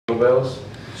bells.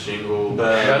 Jingle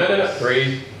bells. No.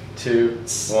 3, 2,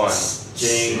 1.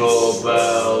 Jingle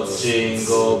bells,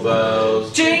 jingle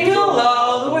bells. Jingle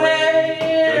all the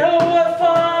way. Oh, what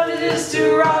fun it is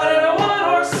to ride in a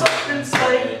one-horse open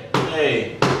sleigh.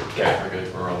 Hey. Okay, we're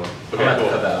good. We're rolling. Okay, I'm cool.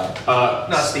 gonna cut that out.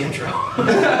 No, it's the intro.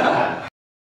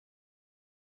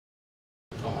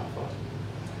 Oh my fuck.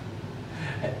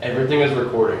 Everything is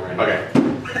recording right now. Okay.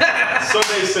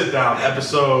 Sunday Sit Down,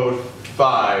 episode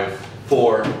 5.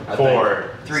 4. 4.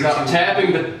 3, Stop 2.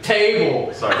 tapping the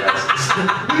table. Sorry,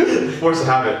 guys. Force of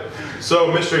habit.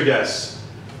 So, mystery guest,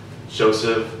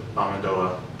 Joseph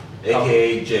Amendola,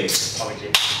 AKA Jake.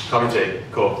 Call me Jake.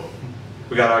 Cool.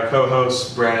 We got our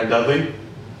co-host Brandon Dudley.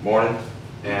 Morning.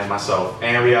 And myself.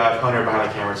 And we have Hunter behind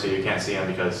the camera, so you can't see him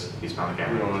because he's behind the You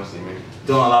camera. don't want to see me.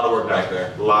 Doing a lot of work back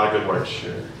there. A lot of good work.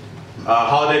 Sure.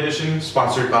 Holiday edition,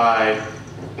 sponsored by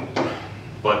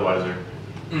Budweiser.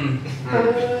 We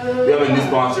have a new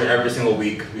sponsor every single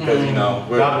week because you know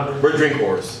we're drink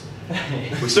whores.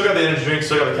 We still got the energy drink,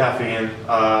 still got the caffeine.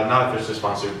 Not officially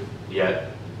sponsored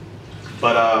yet.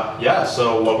 But yeah,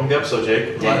 so welcome to the episode,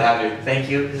 Jake. Glad to have you. Thank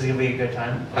you. This is gonna be a good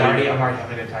time. How I'm you already doing?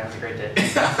 having a good time. It's a great day.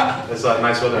 It's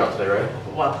nice weather out today, right?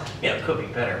 Well, yeah, it could be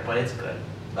better, but it's good.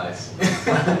 Nice.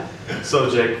 So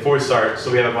Jake, before we start,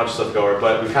 so we have a bunch of stuff to go over,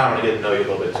 but we kind of want to get to know you a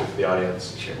little bit too for the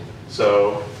audience. Sure.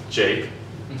 So Jake,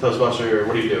 tell us about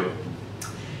what do you do?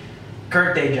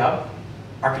 Current day job,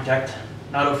 architect,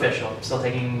 not official. I'm still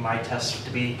taking my test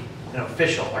to be an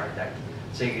official architect.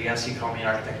 So yes, you call me an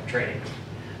architect in training.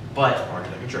 But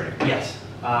Architect and training. yes,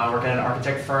 work at an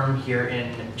architect firm here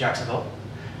in Jacksonville.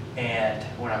 And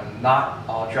when I'm not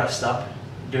all dressed up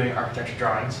doing architecture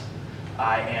drawings,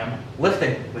 I am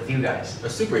lifting with you guys A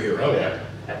superhero. Oh yeah.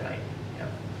 at night. Yep.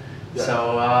 Yeah.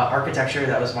 So architecture,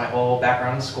 that was my whole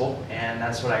background in school, and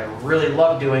that's what I really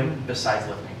love doing besides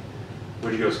lifting.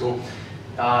 Where'd you go to school?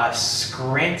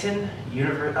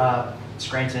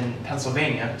 Scranton,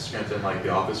 Pennsylvania. Scranton, like the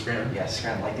office Scranton? Yes,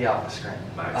 Scranton, like the office Scranton.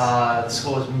 Nice. The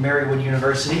school was Marywood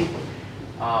University.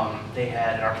 They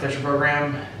had an architecture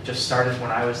program, just started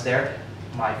when I was there.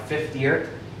 My 5th year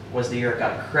was the year it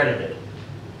got accredited.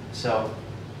 So,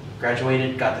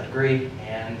 graduated, got the degree,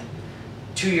 and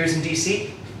 2 years in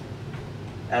DC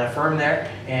at a firm there,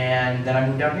 and then I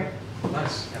moved down here.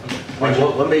 Nice. Like,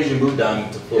 what made you move down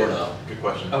to Florida? Good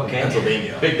question. Okay.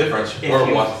 Pennsylvania. Big difference.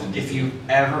 Or Washington, If D.C. you've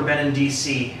ever been in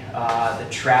DC, the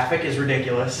traffic is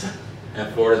ridiculous.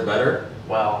 And Florida's better?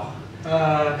 Well,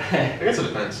 I guess it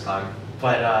depends time.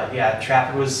 but yeah,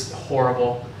 traffic was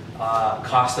horrible.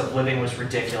 Cost of living was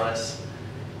ridiculous.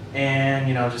 And,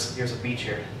 you know, just here's a beach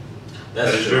here.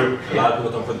 That's That is true. true. A lot of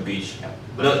people come for the beach. Yeah.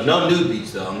 No nude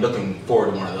beach though. I'm looking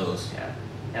forward to one of those. Yeah.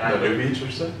 The And new beach, what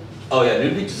you say? Oh yeah,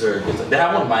 nude beaches are good. They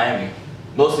have one in Miami.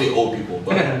 Mostly old people,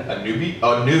 but A new beach?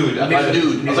 Oh, nude. I Nude, thought-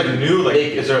 nude, I was like, nude. nude, like,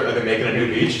 Naked. is there, are they making a new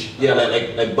beach? yeah,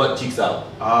 like butt cheeks out.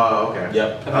 Oh, okay.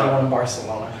 Yep. I've been one in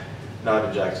Barcelona. Not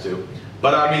even Jack's too.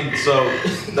 But I mean, so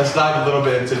let's dive a little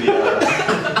bit into the.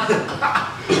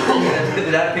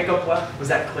 Did that pick up well? Was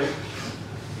that clear?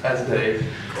 That's Dave.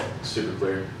 Super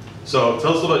clear. So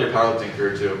tell us a little about your powerlifting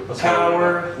career too. Let's go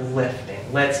over Power lifting.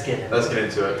 Let's get that. it. Let's get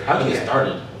into it. How did you Okay. get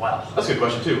started? Wow. That's a good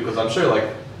question too, because I'm sure like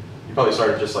you probably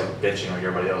started just like benching like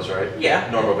everybody else, right? Yeah.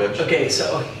 Normal bench. Okay,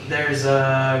 so there's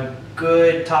a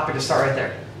good topic to start right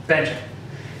there. Benching.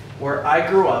 Where I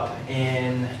grew up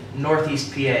in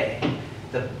Northeast PA,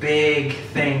 the big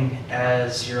thing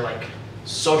as your like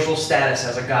social status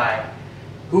as a guy,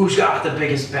 who's got the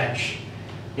biggest bench?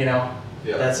 You know?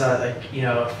 Yeah. That's like, you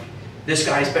know, this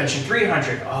guy's benching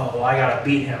 300. Oh, well, I gotta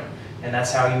beat him. And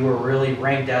that's how you were really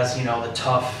ranked as, you know, the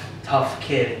tough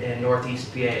kid in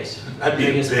Northeast PA's. I'd be a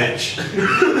Biggest bitch.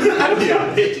 I'd be a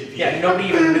bitch. Yeah, nobody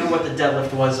even knew what the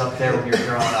deadlift was up there when you were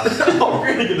growing up. Oh,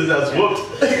 we're gonna get his ass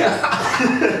whooped.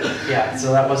 Yeah,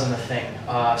 so that wasn't a thing.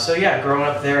 So yeah, growing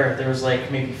up there was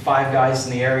like maybe 5 guys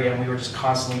in the area, and we were just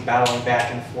constantly battling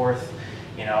back and forth.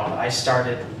 You know, I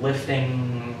started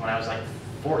lifting when I was like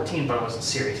 14, but it wasn't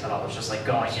serious at all. It was just like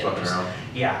going Just in. fucking Just, around.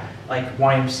 yeah, like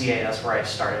YMCA, that's where I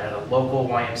started, at a local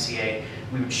YMCA.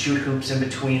 We would shoot hoops in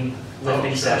between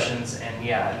lifting shit. sessions, and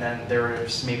yeah, and then there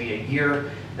was maybe a year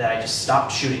that I just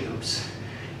stopped shooting hoops.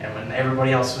 And when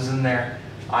everybody else was in there,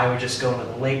 I would just go into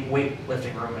the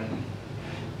weightlifting room, and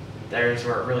there's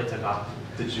where it really took off.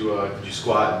 Did you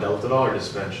squat and deadlift at all, or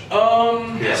just bench?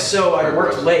 Yeah. So I Very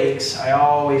worked impressive. legs. I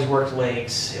always worked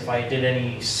legs. If I did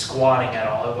any squatting at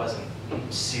all, it wasn't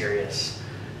serious.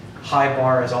 High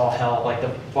bar is all hell. Like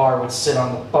the bar would sit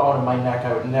on the bone of my neck.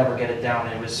 I would never get it down.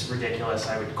 It was ridiculous.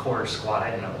 I would quarter squat. I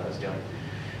didn't know what I was doing.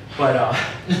 But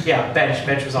yeah, bench.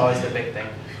 Bench was always the big thing.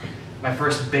 My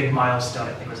first big milestone,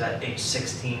 I think, was at age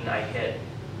 16. I hit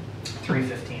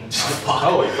 315.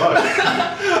 Holy fuck.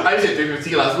 I did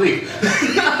 315 last week.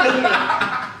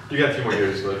 You got a few more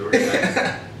years to go.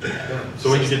 Yeah. So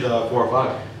when did you get 4 or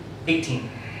 5? 18.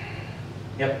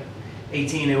 Yep.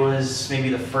 18, it was maybe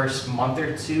the first month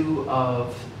or two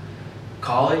of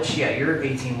college. Yeah, you're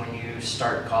 18 when you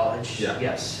start college. Yeah.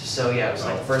 Yes. So yeah, it was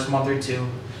like the first month or two.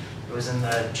 It was in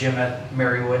the gym at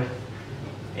Marywood.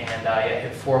 And yeah,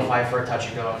 hit 4 or 5 for a touch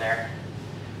and go in there.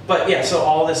 But yeah, so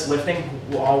all this lifting,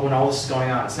 when all this is going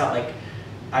on, it's not like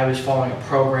I was following a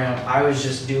program. I was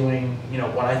just doing,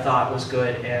 what I thought was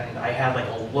good. And I had like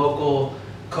a local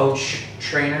coach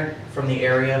trainer from the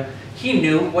area. He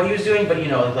knew what he was doing, but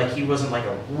like he wasn't like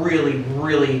a really,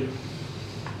 really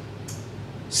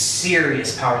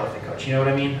serious powerlifting coach. You know what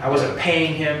I mean? I wasn't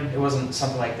paying him. It wasn't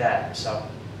something like that. So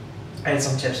I had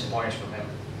some tips and pointers from him.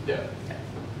 Yeah.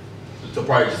 So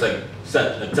probably just like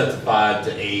set to 5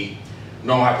 to 8.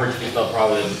 Normal hypertrophy stuff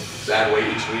probably. Just add weight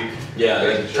each week. Yeah,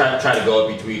 like try to go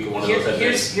up each week or one of those type of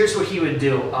things. Here's what he would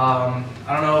do. I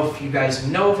don't know if you guys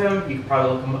know of him. You can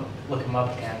probably look him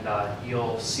up and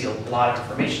you'll see a lot of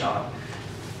information on him.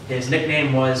 His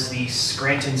nickname was the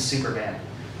Scranton Superman.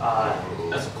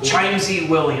 That's cool. Chimesy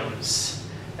Williams.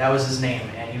 That was his name,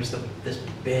 and he was this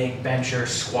big bencher,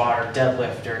 squatter,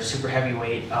 deadlifter, super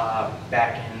heavyweight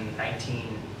back in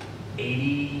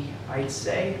 1980, I'd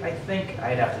say. I think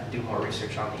I'd have to do more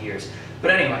research on the years.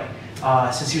 But anyway,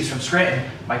 since he was from Scranton,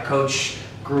 my coach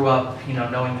grew up,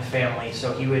 knowing the family,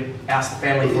 so he would ask the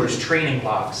family for his training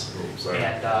logs,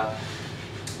 and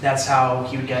that's how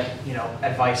he would get,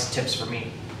 advice, tips for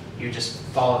me. He would just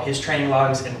follow his training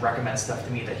logs and recommend stuff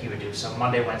to me that he would do. So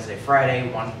Monday, Wednesday,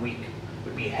 Friday, 1 week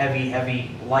would be heavy,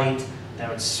 heavy, light. Then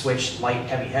it would switch light,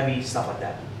 heavy, heavy, stuff like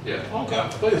that. Yeah. Okay. I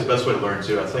feel like it's the best way to learn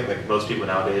too. I think like most people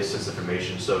nowadays, since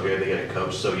information's so good, they get a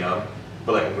coach so young.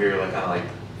 But like when we were like kind of like,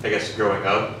 I guess growing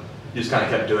up, you just kind of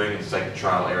kept doing it. It's like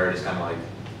trial and error, just kind of like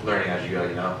learning as you go. I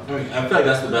mean, I feel like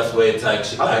that's the best way to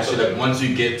actually like once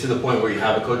you get to the point where you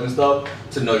have a coach and stuff,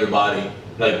 to know your body.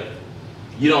 Like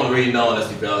you don't really know unless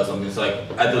you fail at something. It's like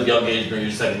at those young age when you're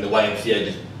just like in the YMCA,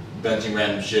 just benching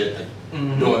random shit, like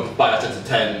doing 5 sets of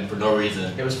 10 for no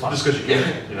reason. It was fun. Just because you can,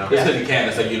 Just because you can.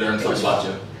 It's like you learn something about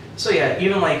you. So yeah,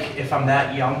 even like if I'm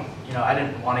that young, I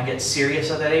didn't want to get serious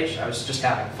at that age. I was just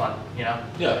having fun, Yeah.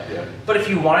 But if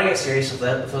you want to get serious with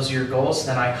that, if those are your goals,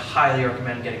 then I highly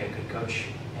recommend getting a good coach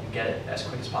and get it as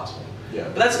quick as possible. Yeah.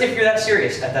 But that's if you're that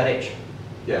serious at that age.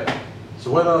 Yeah. So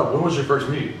when was your first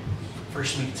meet?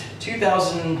 First meet,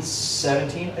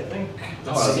 2017, I think.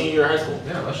 Oh, senior year of high school.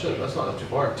 Yeah, that's not too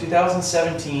far.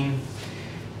 2017.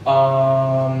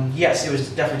 Yes, it was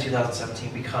definitely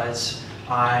 2017 because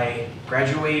I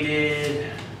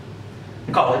graduated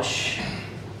college.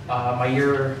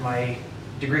 My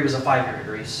degree was a 5-year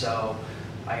degree, so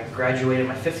I graduated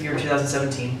my 5th year in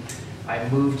 2017. I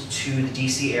moved to the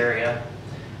DC area.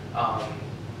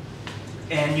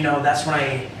 And that's when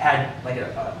I had like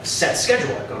a set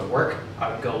schedule. I'd go to work, I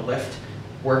would go lift,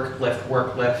 work, lift,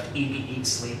 eat,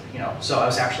 sleep, So I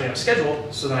was actually on a schedule,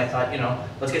 so then I thought,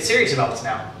 let's get serious about this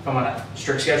now. If I'm on a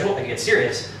strict schedule, I can get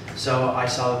serious. So I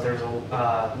saw that there was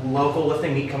a local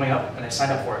lifting meet coming up, and I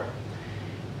signed up for it.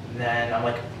 And then I'm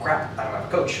like, crap, I don't have a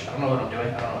coach. I don't know what I'm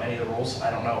doing. I don't know any of the rules.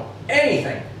 I don't know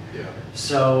anything. Yeah.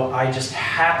 So I just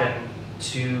happened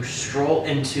to stroll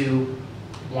into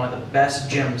one of the best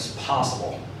gyms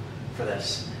possible for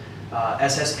this.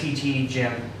 SSPT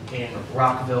gym in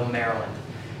Rockville, Maryland.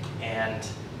 And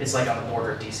it's like on the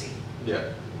border of DC.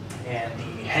 Yeah. And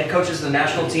the head coaches of the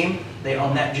national team, they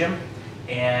own that gym.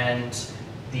 And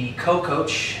the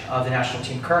co-coach of the national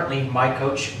team currently, my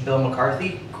coach, Bill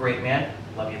McCarthy, great man.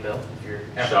 Love you, Bill.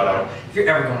 If you're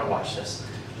ever going to watch this,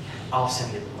 I'll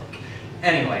send you the link.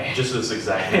 Anyway. Just this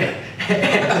exact minute.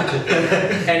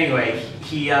 Anyway,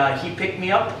 he picked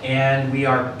me up, and we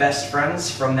are best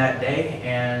friends from that day,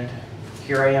 and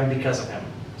here I am because of him.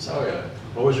 So. Oh yeah.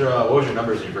 What was your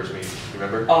numbers in your first meet? You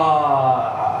remember?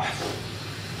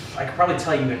 I could probably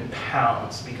tell you in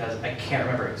pounds because I can't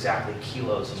remember exactly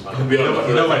kilos.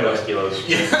 Nobody knows kilos.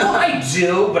 Yeah. Well, I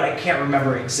do, but I can't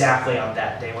remember exactly on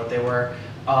that day what they were.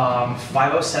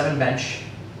 507 bench.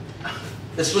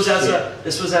 This was as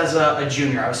a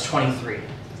junior. I was 23.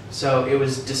 So it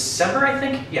was December, I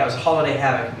think. Yeah, it was a Holiday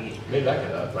Havoc meet. Maybe back in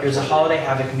that. It was a Holiday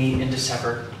Havoc meet in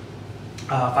December.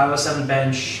 507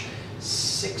 bench,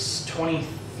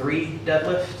 623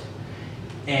 deadlift.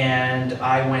 And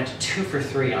I went 2 for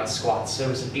 3 on squats. So it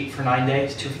was an 8 for 9 day,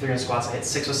 2 for 3 on squats. I hit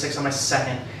 606 on my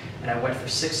second, and I went for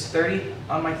 630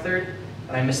 on my third,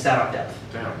 and I missed that on depth.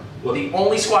 Damn. Well, the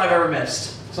only squat I've ever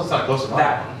missed. Sounds not close to mine.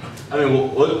 That one. I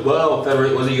mean, well,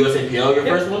 Federate, was it USAPL your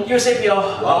first one?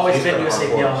 USAPL, always he's been been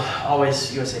USAPL,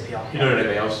 always USAPL. You know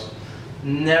anything else?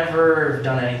 Never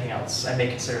done anything else. I may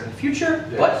consider in the future,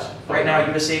 Yes. but right now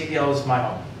USAPL is my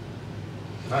home.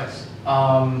 Nice.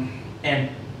 And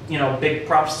you know, big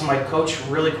props to my coach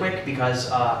really quick because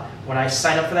when I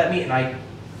signed up for that meet and I,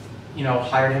 you know,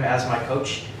 hired him as my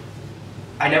coach,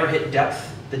 I never hit depth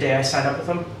the day I signed up with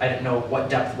him. I didn't know what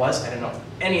depth was. I didn't know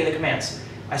any of the commands.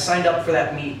 I signed up for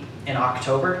that meet in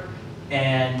October,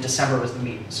 and December was the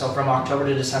meet. So from October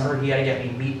to December, he had to get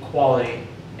me meet quality,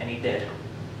 and he did.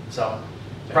 So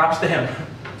props to him.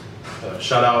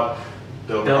 Shout out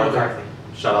Bill McCarthy.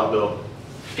 Shout out Bill.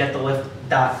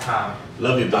 GetTheLift.com.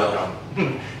 Love you, Bill.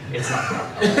 It's not.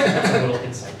 It's a little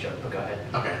inside joke, but go ahead.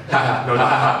 Okay. No,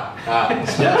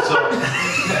 yeah,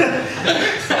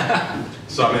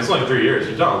 so I mean, it's only 3 years.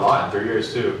 You've done a lot in 3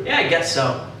 years too. Yeah, I guess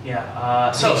so.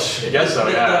 Yeah. So I guess so.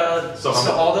 Yeah. So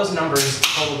all those numbers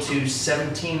total to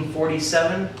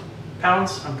 1747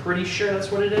 pounds. I'm pretty sure that's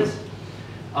what it is.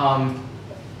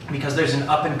 Because there's an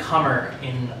up and comer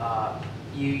in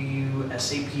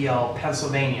USAPL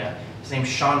Pennsylvania. His name's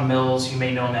Sean Mills. You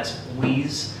may know him as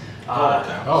Wheeze.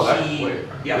 Wait.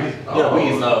 Yeah.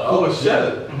 Oh,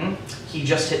 shit. He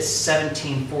just hit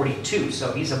 1742,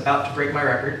 so he's about to break my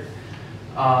record.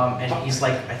 And he's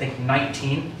like, I think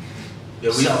 19. Yeah,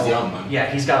 Wheeze is young, man.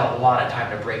 Yeah, he's got a lot of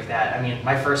time to break that. I mean,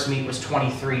 my first meet was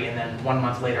 23, and then 1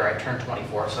 month later I turned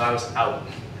 24, so I was out.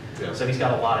 Yeah. So he's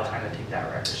got a lot of time to take that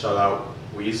record. Shout out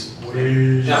Wheeze.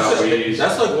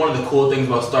 That's like one of the cool things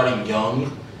about starting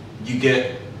young. You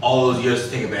get all those years to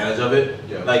take advantage of it.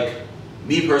 Yeah. Like,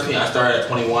 me personally, I started at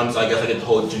 21, so I guess I get the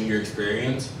whole junior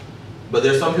experience. But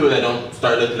there's some people that don't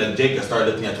start lifting, like Jake that started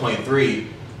lifting at 23,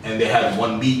 and they had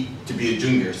one meet to be a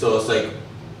junior. So it's like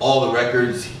all the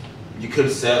records you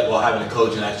could set while having a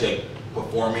coach and actually like,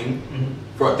 performing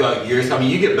for throughout years. I mean,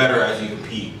 you get better as you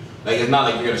compete. Like, it's not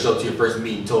like you're gonna show up to your first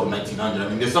meet and total 1900. I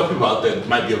mean, there's some people out there that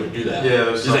might be able to do that. Yeah,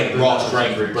 there's just like raw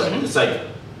strength. tricks. But it's like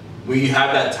when you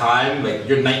have that time, like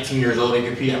you're 19 years old and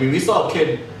compete. I mean, we saw a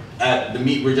kid at the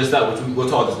meet we were just at, which we'll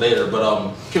talk this later.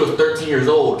 But kid was 13 years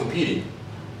old competing,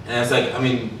 and it's like, I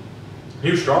mean,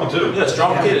 he was strong too. yeah,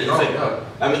 strong kid. It's strong, like, yeah.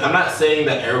 I mean, I'm not saying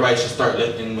that everybody should start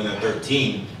lifting when they're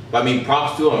 13, but I mean,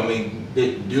 props to him. I mean,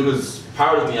 dude was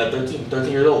powerlifting at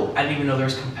 13 years old. I didn't even know there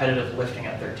was competitive lifting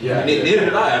at 13. Yeah. Neither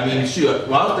did I. I mean, shoot,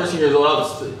 when I was 13 years old, I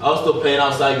was still playing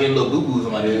outside, getting little boo-boos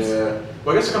on my dudes. Yeah.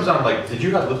 Well, I guess it comes down to like, did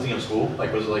you have lifting in school?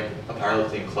 Like, was it like a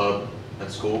powerlifting club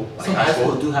at school? Like Some high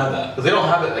schools do have that. Because they don't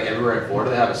have it like everywhere in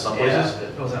Florida. They have it some places. Yeah,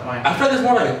 it wasn't mine. I feel like there's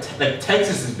more like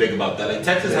Texas is big about that. Like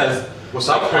Texas has Well,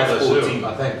 South like high Florida school too, team.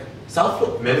 I think. South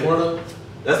Florida, Mid Florida?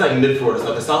 that's like mid Florida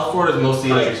stuff. The South Florida is mostly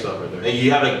Country like, stuff right there. like you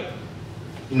have like,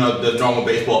 you know, the normal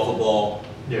baseball, football,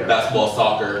 Yeah. basketball,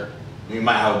 soccer. You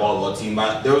might have a volleyball team,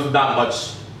 but there was not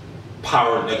much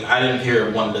power. Like I didn't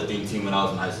hear one lifting team when I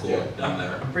was in high school down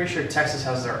there. I'm pretty sure Texas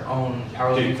has their own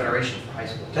powerlifting Dude. federation for high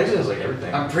school. Texas has like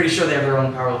everything. I'm pretty sure they have their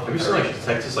own powerlifting Have you seen federation. like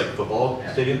Texas like football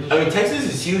Yeah. stadiums? I mean, Texas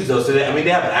is huge though, so they have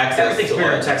access Everything's to bigger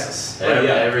all in that. Texas. Yeah.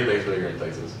 Everything's bigger in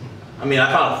Texas. I mean,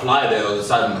 I found a fly there that was the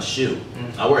size of my shoe.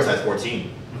 I wear a size 14.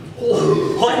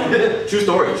 What? True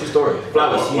story. Fly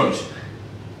was What? huge.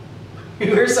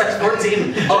 You wear size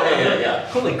 14? Oh yeah.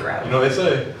 Holy crap. You know what they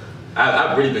say? I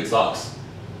have really big socks.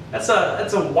 That's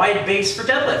a wide base for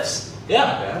deadlifts.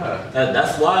 Yeah. Yeah.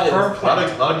 That's why. Firm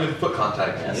A lot of good foot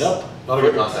contact. Yes. Yep. A lot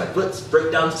of good contact. Foot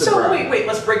break down to the So ground. wait,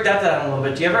 let's break that down a little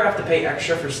bit. Do you ever have to pay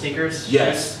extra for sneakers?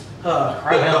 Yes. The The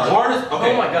hardest.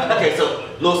 Okay. Oh my god. Okay, so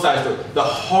little side story. The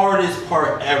hardest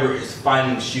part ever is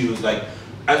finding shoes. Like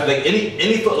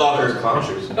any Foot Locker. Clown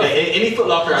shoes. Any Foot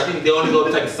Locker, I think they only go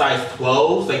to like size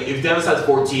 12. Like if they have a size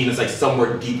 14, it's like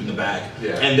somewhere deep in the back.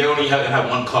 Yeah. And they only have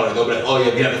one color. They'll be like, oh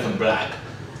yeah, we have this in black.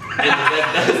 And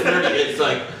that's literally, it's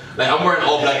like I'm wearing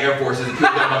all black Air Forces and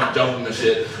people think I'm jumping and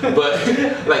shit. But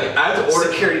like I have to order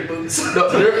security boots. No,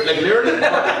 literally.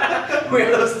 We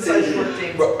have those in size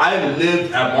 14. Bro, I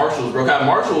lived at Marshalls, bro. At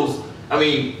Marshalls, I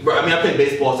mean, I played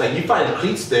baseball. It's like you find the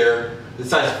cleats there, the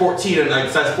size 14 and like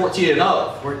size 14 and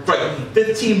up for like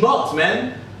 $15,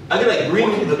 man. I get like green.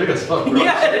 14 is the biggest fuck, bro.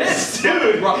 Yeah, it is,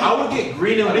 dude. Bro, I would get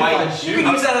green and white. You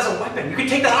can use that as a weapon. You can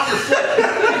take that off your foot. You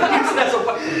can use it as a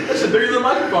weapon. That's bigger than a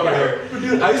microphone right here.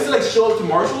 Dude, I used to like show up to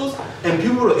Marshalls and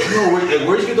people were like, yo,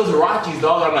 where'd you get those Hirachis,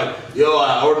 dog? I'm like, yo,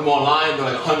 I ordered them online.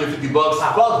 They're like $150.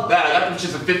 Fuck that. I got them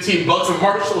shits for $15 from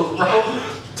Marshalls, bro.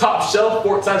 Top shelf,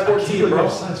 size 14, bro.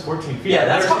 Size 14 feet. Yeah, I've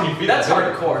never seen you that's feet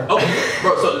that big. hardcore. Okay,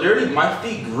 bro, so literally my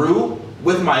feet grew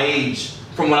with my age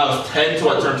from when I was 10 to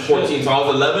I turned 14. So I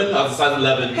was 11, I was a size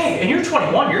 11. Hey, and you're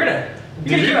 21. You're gonna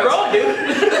keep growing, dude.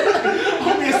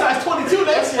 Homie, a size 22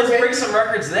 next year, Let's break some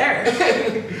records there.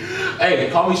 Hey,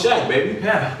 call me Shaq, baby.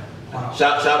 Yeah. Wow.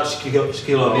 Shout out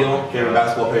Shaquille O'Neal, favorite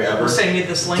basketball player ever. We'll send you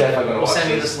this link. Definitely gonna We'll watch send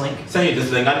you this. this link. Send you this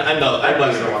thing. I know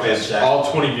you're a fan of Shaq. All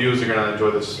 20 views are gonna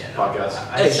enjoy this Yeah. podcast.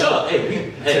 Hey, shut up.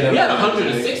 Hey, we had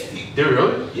 160. Dude,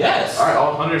 really? Yes. All right,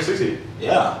 all 160.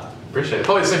 Yeah. Appreciate it.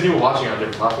 Probably the same people watching on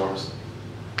different platforms.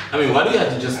 I mean, why do you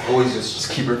have to just always just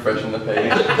Just keep refreshing the page.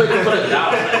 put it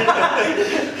down?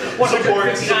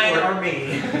 159 are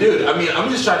me. Dude, I mean, I'm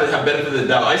just trying to have benefit of the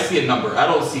doubt. I see a number. I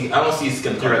don't see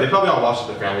skin You're right. They color. probably all watch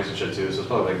with their families and shit too, so it's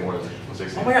probably like more than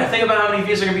 160. Oh my god, think about how many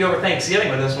views are gonna be over Thanksgiving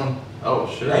with this one. Oh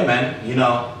shit. Hey man, you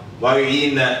know, while you're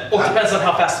eating that, Well, it depends on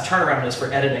how fast the turnaround is for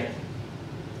editing.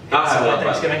 I'll have it So up by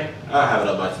Thanksgiving. I'll have it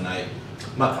up by tonight.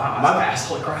 Wow, that's fast.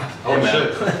 Holy crap. Oh Hey, man.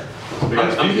 shit.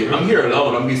 I'm here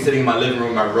alone. I'm gonna be sitting in my living room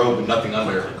in my robe with nothing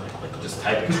under, just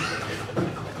typing.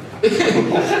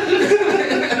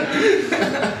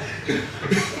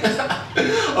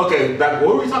 Okay, back.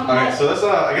 What were we talking All right, about? so let's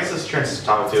I guess let's transition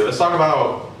topic too. Let's talk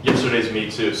about yesterday's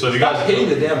meet too. So if you Stop guys hitting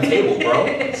the damn table,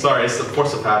 bro. sorry, it's the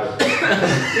force of habit.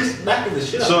 Just backing the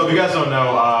shit So up. if you guys don't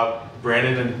know,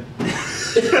 Brandon and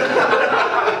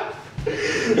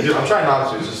dude, I'm trying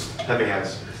not to. It's just heavy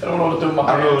hands. I don't know what to do with my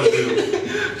I don't know what to do.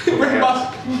 Bring my,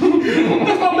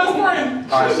 that's my best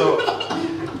friend. All right, so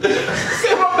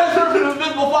Save my best friend from the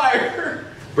invisible fire.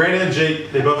 Brandon and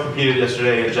Jake, they both competed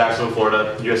yesterday in Jacksonville,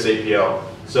 Florida, USAPL.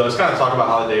 So let's kind of talk about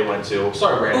how the day went too. We'll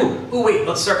start with Brandon. Ooh, wait,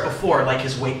 let's start before, like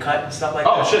his weight cut and stuff like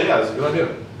Oh that. shit, yeah, that's a good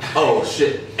idea. Oh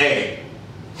shit. Hey,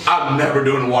 I'm never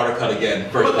doing a water cut again.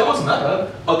 First But that off. wasn't that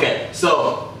bad. Okay,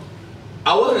 so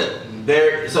I wasn't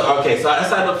there. So I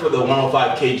signed up for the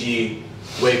 105 kg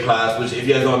weight class, which if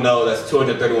you guys don't know, that's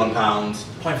 231 pounds.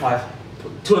 0.5.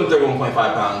 231.5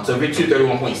 pounds. So if you're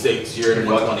 231.6, you're in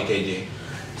 120 kg.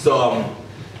 So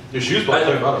Your shoes probably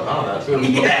took about a pound of that too.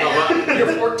 Yeah, you're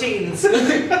 14s.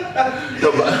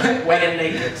 no, but, Weighing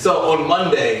naked. so on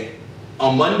Monday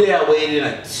I weighed in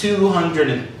at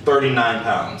 239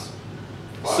 pounds.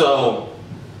 Wow. So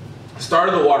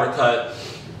started the water cut,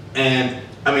 and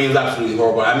I mean it was absolutely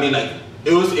horrible. I mean like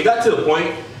it got to the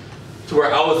point to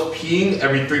where I was peeing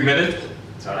every 3 minutes.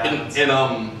 That's what happens. And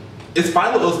it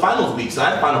was finals week, so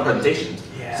I had final presentations.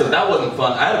 Yeah. So that wasn't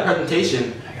fun. I had a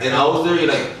presentation, and I was there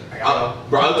like, I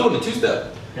was doing the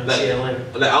two-step. Gonna see you later.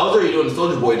 Like I was already doing the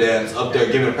Soldier Boy dance up there,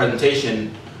 giving a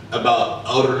presentation about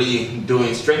elderly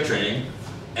doing strength training.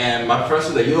 And my professor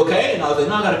was like, "You okay?" And I was like,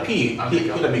 "No, I gotta pee."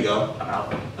 He let me go. I'm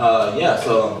out. Yeah,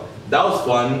 so that was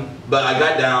fun. But I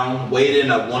got down, weighed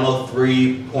in at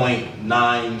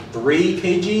 103.93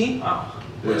 kg, Wow.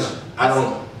 which I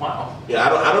don't. Wow. Yeah, I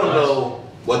don't know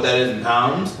what that is in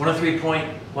pounds. 103 point,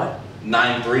 what?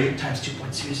 9.3. Times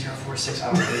 2.2046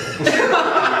 hours later.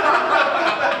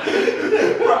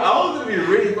 Bro, I was gonna be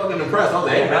really fucking impressed. I was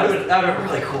like, hey, that man. would have been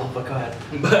really cool, but go ahead.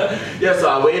 But yeah, so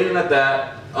I weighed in at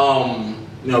that.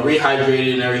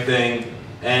 Rehydrated and everything,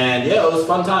 and yeah, it was a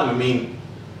fun time. I mean,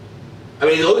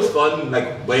 it's always fun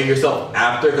like weighing yourself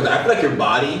after, because I feel like your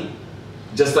body,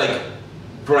 just like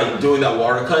for like doing that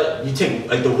water cut, you take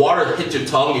like the water hits your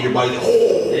tongue and your body's like,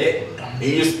 oh, and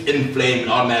you just inflame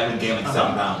and automatically gain like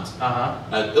 7 pounds.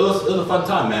 Like it was a fun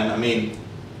time, man. I mean,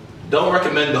 don't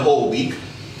recommend the whole week,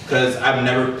 because I've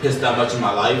never pissed that much in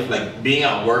my life. Like being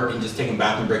at work and just taking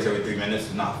bathroom breaks every 3 minutes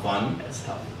is not fun. It's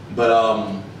tough. But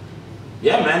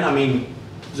yeah, man. I mean,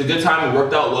 it was a good time. It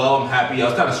worked out well. I'm happy. I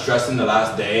was kind of stressing the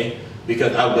last day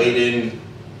because I weighed in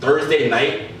Thursday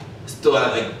night, still at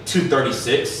like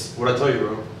 236. What'd I tell you,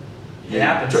 bro? It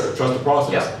happens. Trust the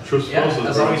process. Yeah. Trust the Yeah, process,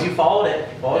 as bro. long as you followed it.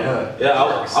 Yeah,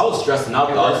 I was stressing out.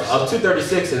 It Though. I works. was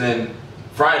 236, and then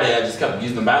Friday I just kept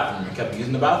using the bathroom.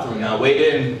 And I weighed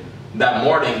in that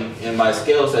morning, and my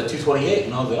scale said 228,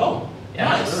 and I was like, oh, Yeah.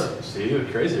 nice. See, you're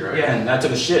crazy, right? Yeah. And I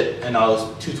took a shit, and I was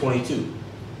 222.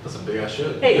 That's a big ass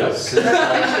shit. Hey, Yes.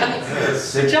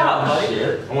 congratulations. Good job, buddy.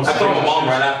 Shit. Almost I told my big ass mom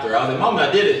shit. right after. I was like, "Mom, I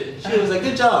did it." She was like,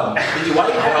 "Good job. Did you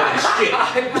wipe?" I was like, "Shit."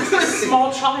 I was a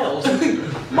small child.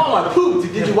 Mom, I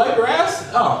pooped. Did you wipe your ass?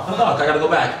 Oh, fuck, I gotta go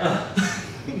back.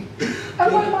 I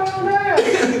like my own ass.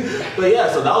 But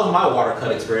yeah, so that was my water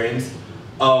cut experience.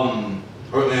 Am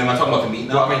I talking about the meat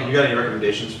No, now? I mean, you got any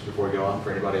recommendations before we go on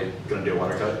for anybody gonna do a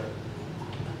water cut?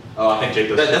 Oh, I think Jake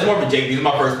does. That's more of a Jake. These are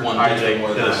my first one. All right, Jake's Jake,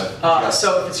 more than yes. that.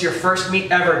 So if it's your first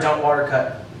meet ever, don't water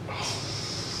cut.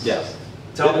 Yeah.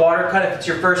 Don't water cut if it's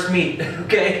your first meet,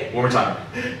 okay? One more time.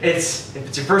 If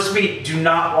it's your first meet, do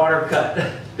not water cut.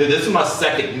 This is my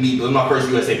second meet. This was my first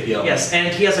USAPL. Yes,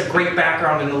 and he has a great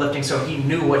background in the lifting, so he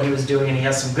knew what he was doing, and he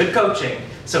has some good coaching,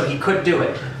 so he could do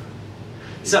it.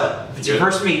 So if it's your Good.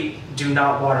 first meet, do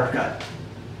not water cut.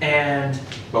 And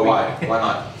But why? Why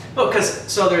not? Well,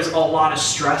 so there's a lot of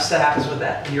stress that happens with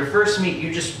that. In your first meet,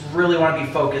 you just really want to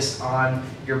be focused on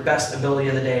your best ability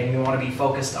of the day, and you want to be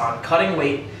focused on cutting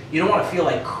weight. You don't want to feel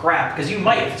like crap, because you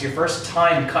might if it's your first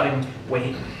time cutting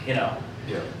weight, you know.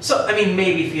 Yeah. So, I mean,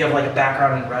 maybe if you have like a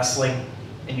background in wrestling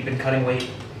and you've been cutting weight,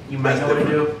 you might know what to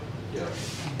do. Yeah.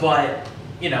 But,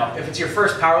 you know, if it's your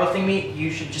first powerlifting meet,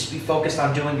 you should just be focused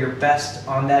on doing your best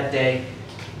on that day,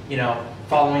 you know,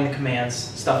 following the commands,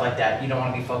 stuff like that. You don't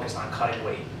want to be focused on cutting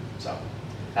weight. So,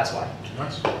 that's why.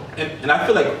 Nice. And I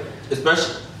feel like,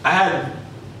 especially, I had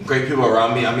great people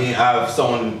around me. I mean, I have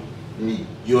someone in the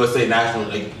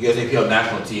USAPL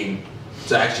national team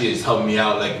to actually just help me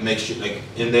out, like make sure, like,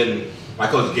 and then my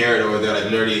coach Garrett over there, like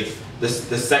literally, the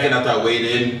second after I weighed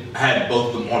in, I had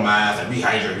both of them on my ass, like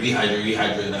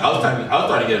rehydrate. Like, I was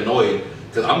starting to get annoyed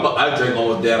because I drank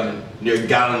almost damn near a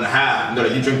gallon and a half. And they're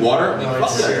like, you drink water? I'm like, No,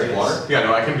 fuck it's yeah, I drink serious. water. Yeah,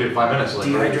 no, I can do 5 minutes. Like,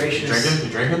 Dehydration You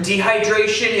drinking?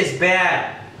 Dehydration is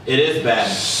bad. It is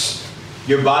bad.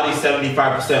 Your body's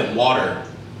 75% water.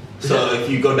 So if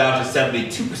you go down to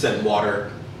 72%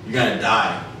 water, you're gonna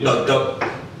die. No, don't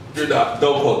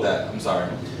quote that. I'm sorry.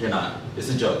 You're not. It's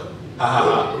a joke. Ha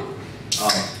ha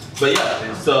ha. But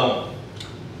yeah, so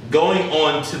going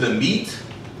on to the meat.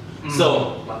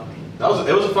 So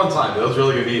It was a fun time. It was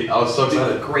really good meet. I was so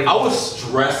excited. Great. I was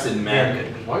stressing, man. Very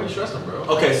good meet. Why are you stressing, bro?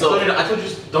 Okay, so I told you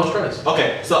just don't stress.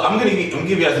 okay, so I'm gonna give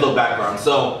you guys a little background.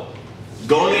 So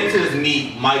going into this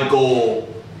meet, my goal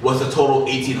was a total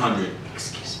 1,800.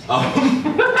 Excuse me.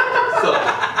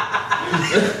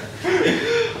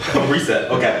 Reset.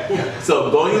 Okay.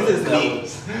 So going into this meet,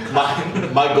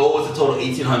 my goal was a total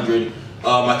 1,800.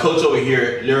 My coach over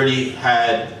here literally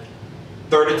had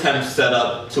third attempts set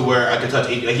up to where I could touch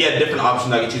 8. Like he had different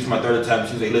options I could choose for my third attempt.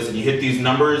 He was like, listen, you hit these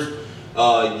numbers,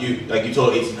 you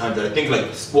total 1,800. I think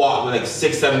like squat was like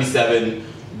 677.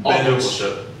 All Bench,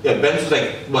 bullshit. yeah, bench was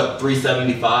like what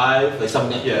 375, like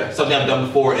something I've done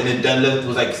before, and then deadlift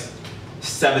was like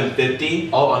 750.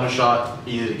 All undershot,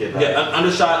 easy to get back. Yeah,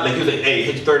 undershot. Like he was like, hey,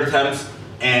 hit your third attempts,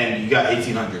 and you got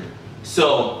 1,800.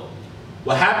 So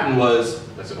what happened was,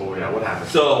 What happened?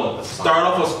 so start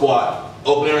off with squat.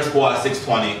 Opener squat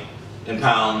 620 in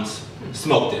pounds,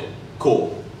 smoked it,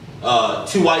 cool. 2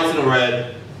 whites and a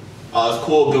red, I was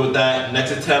cool, good with that.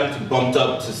 Next attempt bumped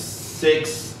up to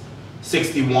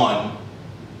 661,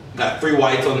 got 3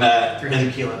 whites on that.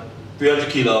 300 kilo. 300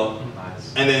 kilo.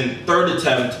 Nice. And then third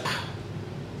attempt,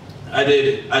 I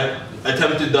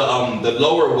attempted the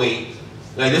lower weight.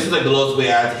 Like this was like the lowest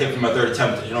weight I had to hit for my third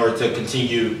attempt in order to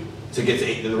continue to get to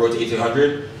the road to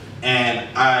 1,800. And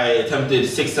I attempted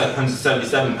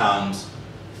 677 pounds,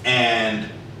 and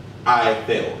I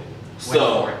failed. So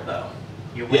Went for it though.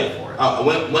 You went for it. I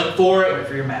went for it. Went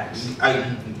for your max.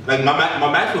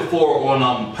 My max before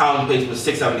on pound pace was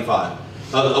 675.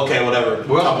 Okay, whatever.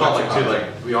 We also felt I'll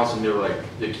like too, we also knew like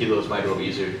the kilos might be a little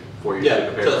easier for you to yeah.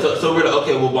 compare. So we're like,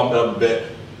 okay, we'll bump it up a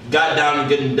bit. Got down and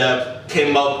get in depth.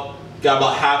 Came up, got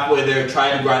about halfway there.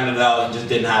 Tried to grind it out and just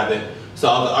didn't have it. So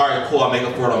I was like, all right, cool. I'll make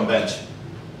up for it on bench.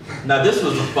 Now this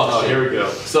was the fuck shit. Here we go.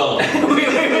 So wait.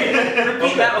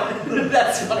 Repeat that one.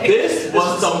 That's funny. this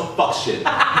was some fuck shit.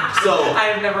 So I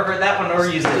have never heard that one or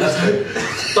used it. That's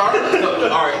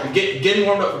good. all right, getting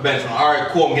warmed up for bench. All right,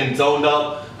 cool. I'm getting zoned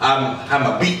up. I have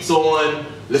my beats on,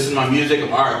 listen to my music.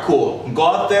 I'm all right, cool. Go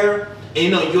out there, and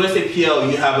you know,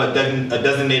 USAPL, you have a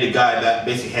designated guy that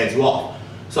basically hands you off.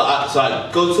 So I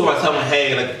go to him, I tell him,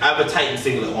 hey, like I have a Titan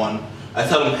singlet on. I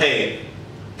tell him, hey,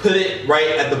 put it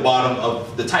right at the bottom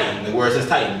of the Titan, like where it says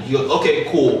Titan. He goes, okay,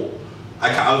 cool.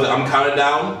 I was like, I'm counting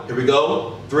down. Here we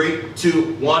go. 3,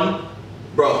 2, 1.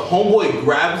 Bro, homeboy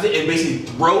grabs it and basically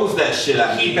throws that shit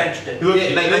at me. He benched it.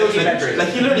 Like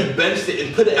he literally benched it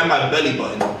and put it at my belly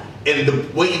button. And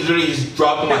the weight literally just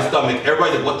dropped on my stomach.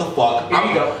 Everybody's like, what the fuck?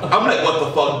 I'm like, what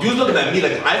the fuck? Dude's looking at me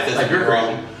like I said something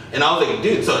wrong. And I was like,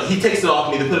 dude, so he takes it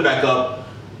off me to put it back up.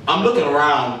 I'm looking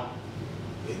around.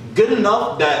 Good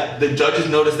enough that the judges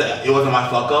noticed that it wasn't my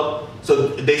fuck up. So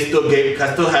they still gave, because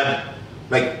I still had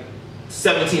like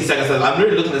 17 seconds left. I'm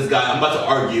literally looking at this guy, I'm about to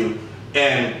argue.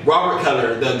 And Robert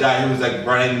Keller, the guy who was like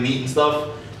running the meet and stuff,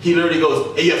 he literally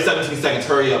goes, hey, you have 17 seconds,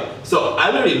 hurry up. So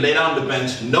I literally lay down on the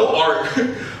bench, no art.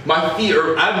 My feet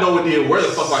are, I have no idea where the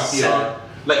fuck my feet are.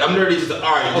 Like I'm literally just, all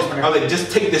right, I was like,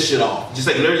 just take this shit off. Just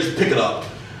like literally just pick it up.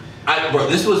 Bro,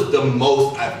 this was the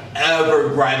most I've ever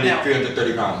grinded Now,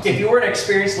 330 pounds. If you were an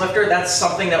experienced lifter, that's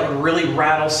something that would really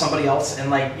rattle somebody else, and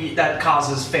like that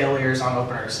causes failures on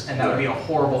openers, and that would be a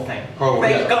horrible thing. Horrible,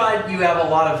 Thank yeah. God you have a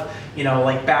lot of, you know,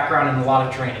 like background and a lot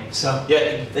of training, so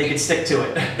Yeah, they could stick to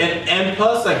it. and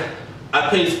plus like I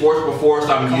played sports before,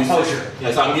 so I'm used to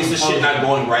Composure. so I'm used to shit not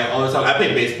going right all the time. I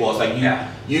play baseball. It's like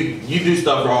you do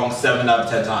stuff wrong 7 out of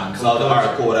 10 times. So I was like, all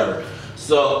right, cool, whatever.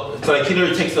 So like he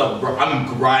literally takes up. I'm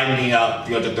grinding out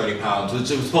 330 pounds, which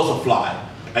was supposed to fly.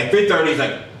 Like 330 is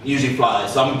like usually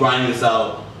flies. So I'm grinding this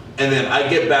out, and then I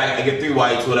get back. I get 3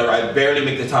 whites, whatever. I barely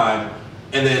make the time,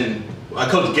 and then my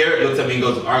coach Garrett looks at me and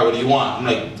goes, "All right, what do you want?" I'm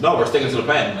like, "No, we're sticking to the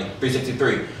plan." Like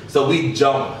 363. So we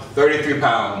jump 33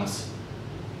 pounds.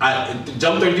 I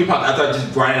jumped 33 pounds after I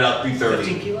just grinded out 330.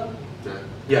 15 kilo?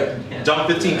 Yeah, jump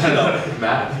 15 kilo.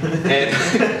 Math. And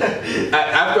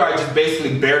after I just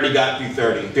basically barely got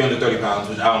 330 pounds,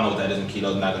 which I don't know what that is in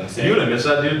kilos. I'm not gonna say. If you would have missed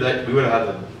that, dude, we would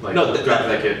have had to draft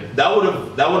that kid. That would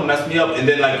have messed me up. And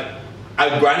then like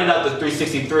I grinded out the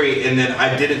 363, and then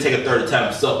I didn't take a third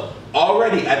attempt. So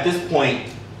already at this point,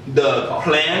 the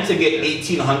plan to get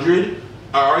 1800,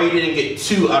 I already didn't get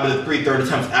 2 out of the 3 third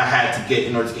attempts I had to get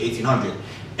in order to get 1800.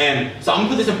 And so I'm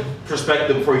gonna put this in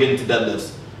perspective before we get into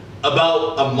deadlifts.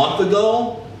 About a month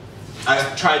ago, I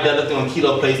tried deadlifting on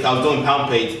kilo plates. I was doing pound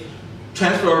plates.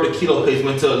 Transferred over to kilo plates.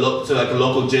 Went to like a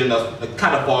local gym that was like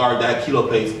kind of far that had kilo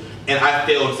plates, and I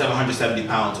failed 770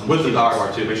 pounds with the power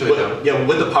bar too. Make sure they count. Yeah,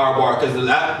 with the power bar, because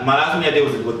my last one I did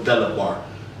was with the deadlift bar.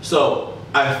 So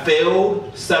I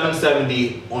failed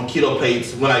 770 on kilo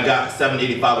plates when I got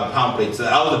 785 on pound plates. So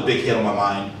that was a big hit on my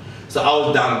mind. So I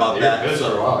was down about that. Pissed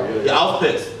so, for a while. Yeah, I was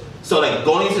pissed. So like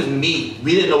going into the meet,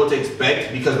 we didn't know what to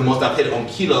expect because the most I've hit on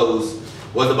kilos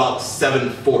was about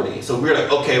 740. So we were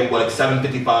like, okay, well, like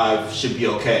 755 should be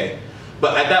okay.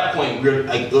 But at that point, we were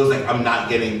like, it was like I'm not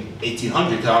getting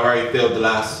 1800 because I already failed the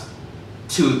last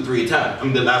 2-3 attempts. I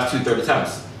mean, the last 2 third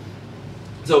attempts.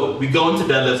 So we go into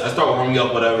deadlifts. I start warming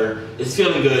up, whatever. It's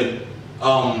feeling good.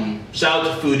 Shout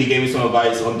out to Foodie, gave me some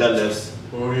advice on deadlifts.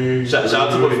 Shout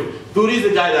out to Foodie's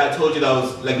the guy that I told you that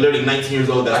was like literally 19 years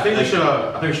old. I think we should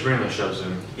bring him on the show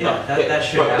soon. Yeah, that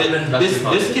should happen.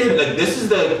 This kid, like,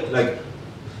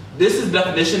 this is the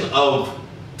definition of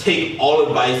take all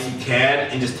advice you can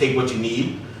and just take what you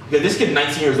need. Because this kid,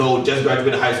 19 years old, just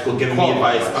graduated high school, giving me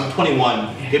advice. I'm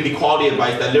 21, giving me quality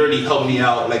advice that literally helped me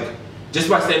out, like just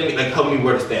by standing, like helping me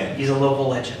where to stand. He's a local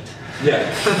legend. Yeah.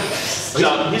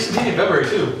 He's competing in February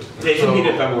too. Yeah, he's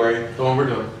competing in February. The one we're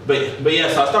doing. But yeah,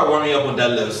 so I start warming up on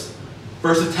deadlifts.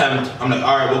 First attempt, I'm like,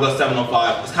 all right, we'll go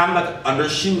 705. It's kind of like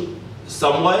undershoot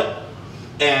somewhat,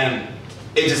 and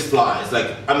it just flies.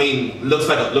 Like, I mean, looks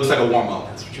like a warm up.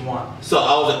 That's what you want. So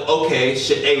I was like, okay,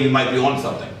 shit, hey, we might be on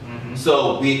something. Mm-hmm.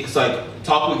 So it's like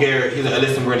talk with Garrett. He's like,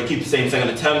 listen, we're gonna keep the same second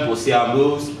attempt. We'll see how it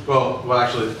moves. Well,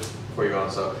 actually, before you go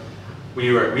on, so we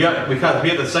had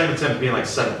the second attempt being like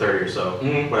 730 or so,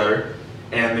 whatever.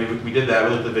 And then we did that. We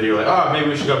looked at the video like, oh, maybe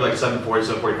we should go up to like 740,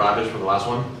 745 ish for the last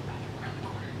one.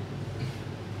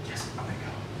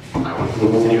 I want to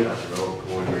continue that, bro.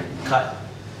 Cut.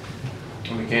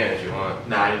 We can if you want.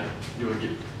 Nah, you would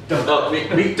get.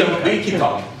 We keep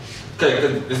talking. Okay,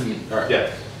 this is me. All right.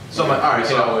 Yeah. So all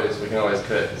right. We can always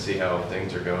cut and see how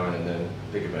things are going, and then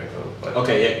pick it back up. But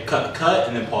Okay, yeah. Cut,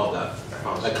 and then pause that.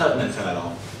 Like cut and then turn that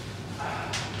off.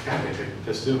 God, I take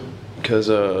this too. because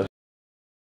All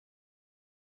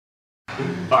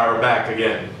right, we're back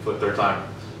again for the third time.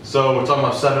 So we're talking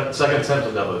about second attempt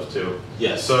on deadlifts too.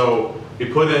 Yes. So we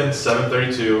put in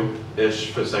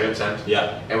 732-ish for the second attempt.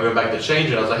 Yeah. And we went back to change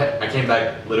it. I was like, hey, I came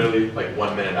back literally like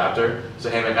 1 minute after.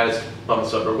 So hey man, can I just bump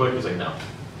this up real quick? He's like, no.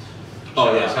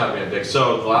 Oh yeah. It's kind of being a dick.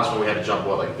 So the last one we had to jump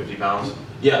what, like 50 pounds?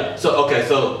 Yeah. So okay.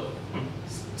 So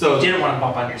You didn't want to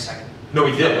bump on your second. No,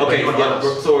 we did. Okay. Yeah.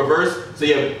 So reverse. So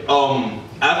yeah.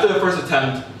 After the first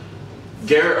attempt,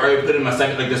 Garrett already put in the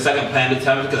second planned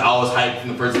attempt because I was hyped from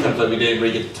the first attempt, so we didn't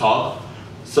really get to talk.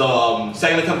 So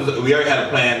second attempt, we already had a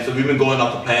plan, so we've been going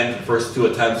off the plan for the first 2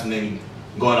 attempts and then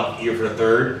going off here for the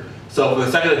third. So for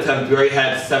the second attempt, we already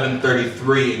had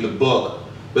 733 in the book,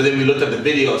 but then we looked at the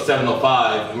video at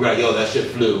 705 and we were like, yo, that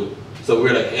shit flew. So we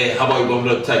were like, hey, how about we bump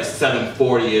it up to like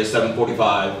 740 or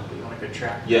 745? You want a good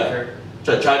track? Yeah.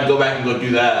 Tried to go back and go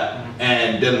do that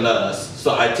and didn't let us.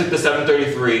 So I took the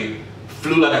 733,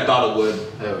 flew like I thought it would.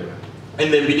 Hell yeah.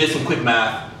 And then we did some quick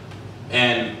math,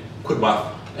 and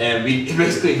we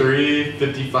basically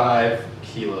 355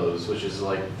 kilos, which is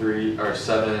like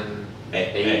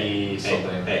 780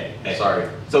 something. Sorry.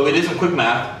 So we did some quick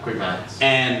math. Quick maths.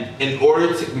 And in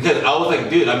order to, because I was like,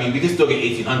 dude, I mean, we can still get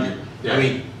 1800. Yeah. I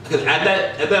mean, because at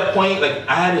that point, like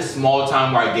I had a small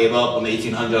time where I gave up on the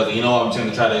 1800. I was like, you know what, I'm just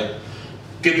gonna try to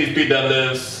get these 3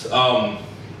 deadlifts.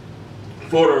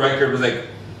 Florida record was like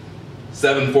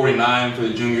 749 for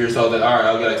the junior, so I was like, all right,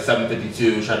 I'll get like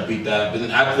 752, try to beat that. But then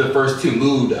after the first 2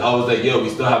 moved, I was like, yo, we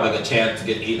still have like a chance to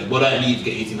get what I need to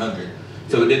get 1800.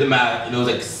 So we did the math, and it was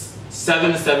like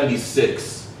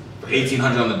 776 for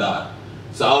 1800 on the dot.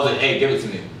 So I was like, hey, give it to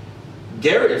me.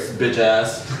 Garrett's bitch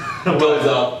ass goes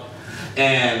up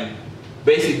and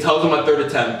basically tells him my third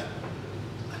attempt,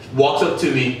 walks up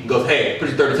to me, goes, hey, put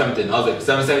your third attempt in. I was like,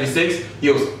 776? He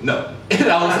goes, no. And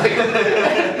I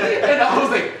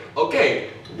was like, okay,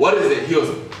 what is it? He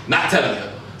goes, not telling you.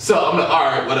 So I'm like, all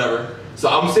right, whatever. So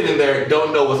I'm sitting there,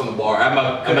 don't know what's on the bar. I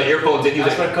have my earphones in. He was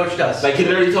That's like, what coach does. like he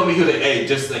literally told me, he was like, hey,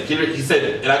 just like, he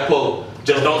said, and I quote,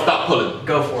 just don't stop pulling.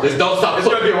 Go for it. Just don't stop It's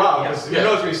pulling. gonna be a while because you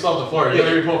know it's gonna be slow up the floor. You're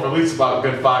gonna be pulling for at least about a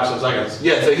good 5 seconds.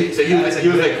 Yeah, so he was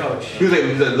like, coach. he was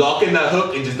like, lock in that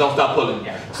hook and just don't stop pulling.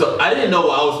 Yeah. So I didn't know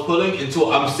what I was pulling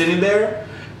until I'm sitting there,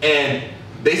 and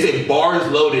they say bars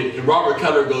loaded, and Robert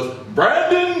Keller goes,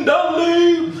 Brandon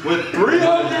Dudley with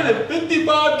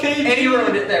 355 kg. And he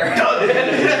ruined it there.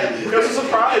 It was a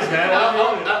surprise, man.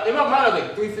 In my mind, I was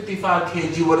like, 355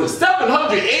 kg, what is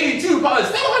 782 pounds?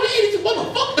 782, what the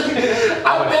fuck? I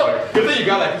felt. Good thing you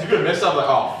got that because you could have missed out. Like,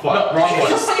 oh fuck, wrong Did you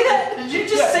one. just say that? Did you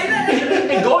just say that?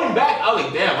 And going back, I was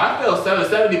like, damn, I felt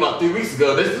 770 about 3 weeks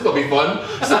ago. This is gonna be fun.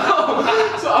 So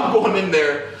I'm going in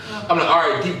there. I'm like, all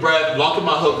right, deep breath, locking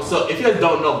my hook. So if you guys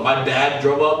don't know, my dad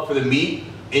drove up for the meet,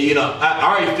 and you know, I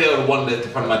already failed one lift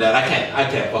in front of my dad. I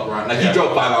can't fuck around. Like he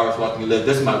drove 5 hours watching me lift.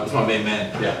 This is my main man.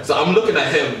 Yeah. So I'm looking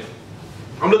at him.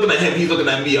 I'm looking at him. He's looking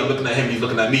at me. I'm looking at him. He's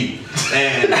looking at me.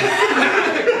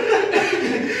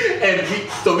 And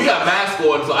so we got masks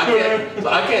on, so I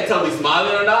can't tell if he's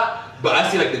smiling or not. But I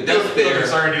see like the death stare.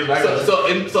 So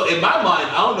in my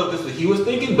mind, I don't know if this is what he was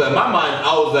thinking, but in my mind,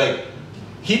 I was like,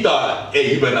 he thought,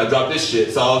 hey, you better not drop this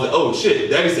shit. So I was like, oh shit,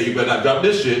 Daddy said you better not drop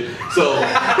this shit. So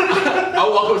I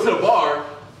walk over to the bar,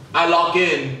 I lock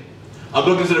in, I'm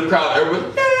looking to the crowd,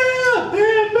 everyone, yeah,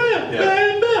 bam, bam,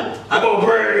 bam, bam. I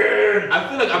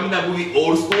feel like I'm in that movie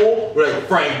Old School, where like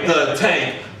Frank the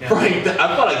Tank, I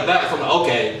felt like that, so I'm like,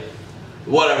 okay,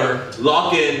 whatever,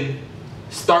 lock in,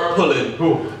 start pulling,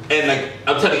 and like,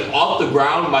 I'm telling you, off the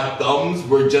ground, my thumbs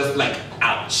were just like,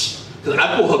 ouch. Because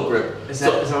I pull hook grip. Is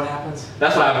that what happens?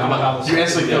 That's what happens. You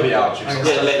instantly feel the ouch.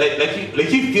 Yeah, like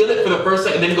you feel it for the first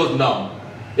second, then it goes numb.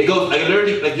 It goes, like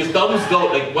literally, like your thumbs go,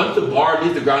 like once the bar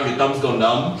leaves the ground, your thumbs go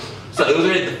numb. So it was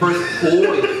already the first pull,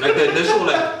 like the initial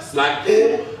like slack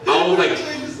pull. I was like,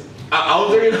 I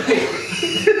was already like.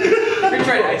 You're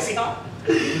trying to icy hot?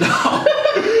 No.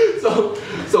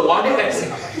 So while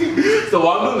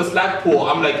I'm doing the slack pull,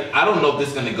 I'm like, I don't know if this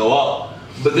is gonna go up.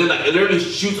 But then like it literally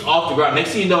shoots off the ground.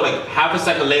 Next thing you know, like half a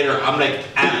second later, I'm like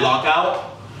at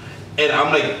lockout, and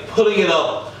I'm like pulling it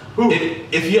up.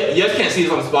 If you guys can't see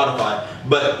this on Spotify,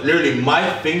 but literally my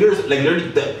fingers, like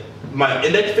literally my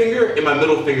index finger and my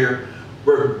middle finger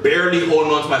were barely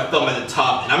holding onto my thumb at the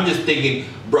top, and I'm just thinking,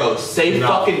 bro, say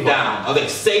fucking down. I was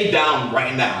like, say down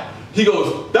right now. He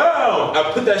goes, down.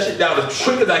 I put that shit down as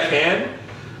quick as I can.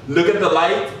 Look at the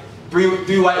light,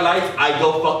 three white lights. I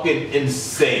go fucking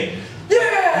insane.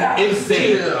 Yeah!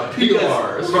 Insane. Yeah,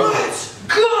 PRs. Let's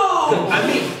go! I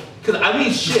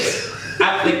mean, shit.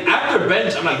 After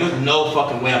bench, I'm like, there's no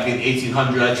fucking way I'm getting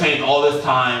 1800. I trained all this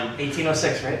time.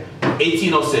 1806, right?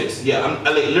 1806. Yeah, I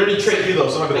like literally trained.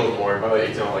 Some might be a little more, but like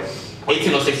 1806.9 or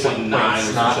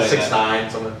something.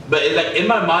 6'9", something. But it's like in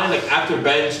my mind, like after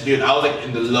bench, dude, I was like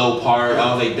in the low part.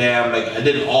 I was like, damn, like I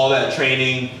did all that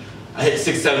training. I hit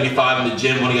 675 in the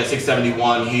gym, only got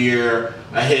 671 here.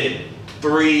 I hit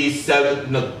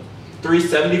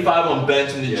 375 on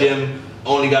bench in the gym,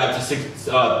 only got to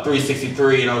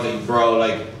 363, and I was like, bro,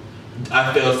 like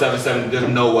I failed 770, there's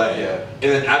no way. Yeah.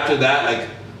 And then after that, like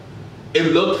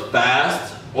it looked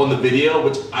fast on the video,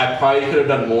 which I probably could have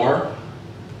done more,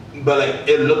 but like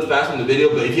it looked fast on the video.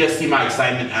 But if you guys see my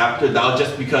excitement after, that was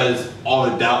just because all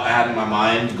the doubt I had in my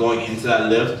mind going into that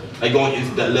lift, and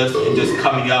just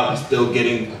coming out and still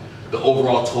getting the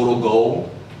overall total goal.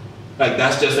 Like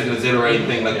that's just like an exhilarating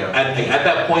thing. Like at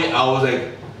that point, I was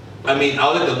like, I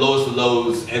was at the lowest of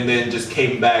lows, and then just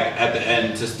came back at the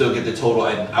end to still get the total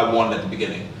I wanted at the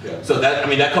beginning. Yeah. So that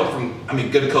comes from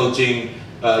good coaching,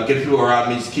 good people around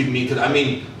me, just keeping me. Because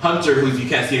Hunter, who's you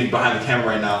can't see him behind the camera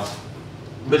right now,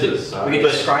 we can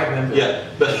describe him. Yeah,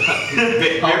 but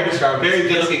very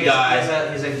good looking guy.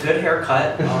 He's a good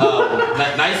haircut.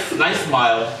 Nice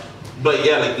smile. But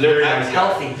yeah, like literally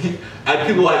healthy. And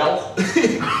people like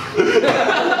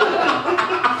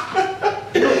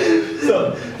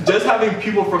so just having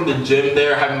people from the gym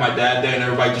there, having my dad there, and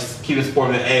everybody just keep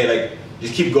supporting me. Hey, like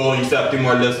just keep going. You still have 3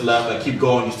 more lifts left. Like keep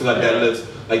going. You still got deadlifts.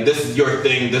 Like this is your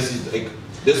thing. This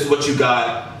is what you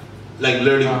got. Like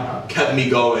literally kept me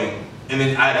going. And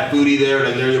then I had a foodie there.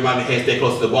 Like literally reminded me, hey, stay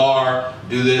close to the bar.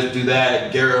 Do this, do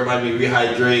that. Garrett reminded me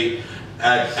rehydrate.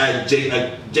 at Jake.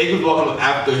 Like Jake was walking up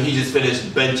after he just finished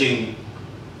benching.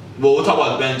 Well, we'll talk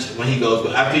about bench when he goes,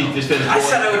 but after he just finished. I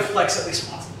said I would flex at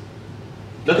least once.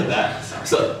 Look at that.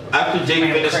 So after Jake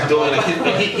finished doing like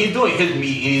he's doing his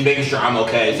meet and he's making sure I'm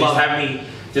okay. So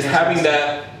having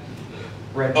that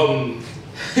having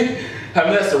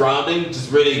that surrounding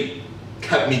just really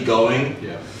kept me going.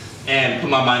 Yeah. And put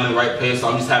my mind in the right place. So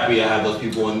I'm just happy I have those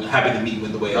people and happy to meet them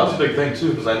in the way. That was a big thing too,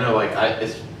 because I know like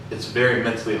it's very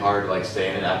mentally hard to like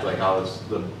stay in it after like how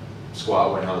the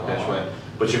squat went, how the bench went.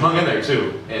 But you hung in there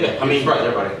too. And yeah, I mean, surprised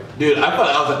everybody. Dude, I felt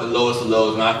like I was at the lowest of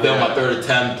lows, man. I failed my third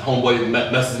attempt. Homeboy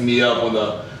messes me up on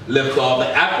the lift off.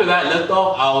 Like after that lift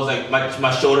off, I was like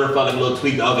my shoulder felt like a little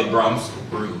tweak. I was like, bro, I'm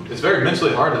screwed. It's very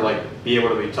mentally hard to like be able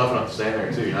to be tough enough to stay in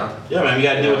there too, you know? Yeah, man, you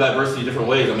gotta deal with adversity different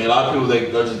ways. I mean, a lot of people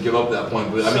they'll just give up at that point,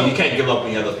 but I mean, you can't give up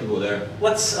when you have those people there.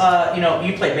 Let's,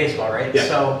 you played baseball, right? Yeah.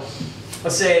 So,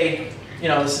 let's say,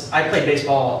 I played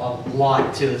baseball a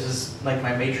lot too. This is like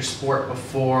my major sport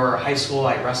before high school.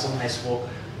 I wrestled in high school,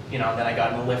 then I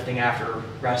got into lifting after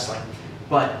wrestling.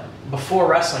 But before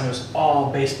wrestling, it was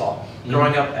all baseball. Mm-hmm.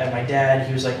 Growing up, and my dad,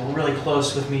 he was like really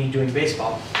close with me doing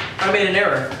baseball. I made an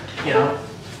error,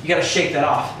 you got to shake that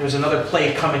off. There's another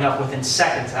play coming up within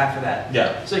seconds after that.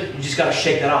 Yeah. So you just got to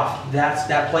shake that off.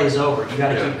 That play is over. You got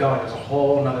to keep going. There's a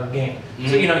whole another game. Mm-hmm.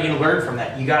 So you learn from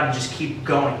that. You got to just keep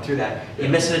going through that. You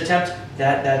miss an attempt,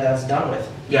 that's done with.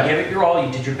 You give it your all.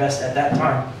 You did your best at that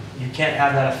time. You can't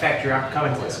have that affect your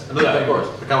upcoming ones. Yeah, of course.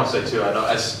 I want to say too.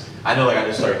 I know, like I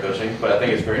just started coaching, but I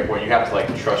think it's very important. You have to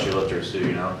like trust your lifters too.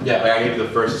 Yeah. Like I gave you the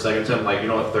first and second attempt. Like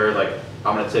third, like.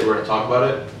 We're gonna talk about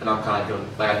it, and I'm kind of going,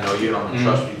 like I know you, and I'm gonna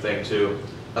trust what you think too.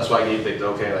 That's why I gave you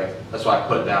okay, like that's why I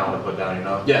put down what I put down,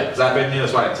 Yeah. Because I have faith in you.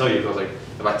 That's why I didn't tell you. Because like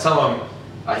if I tell them,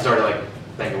 I started like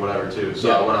thinking whatever too. So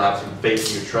I want to have some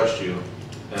faith in you, trust you,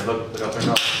 and look how it turned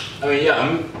out. I mean,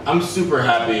 yeah, I'm super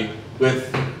happy with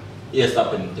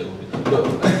stop it.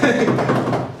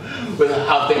 With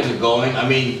how things are going. I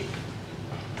mean,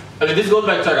 this goes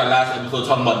back to our last episode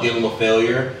talking about dealing with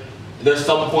failure. There's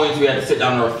some points we have to sit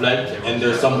down and reflect, and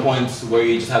there's some points where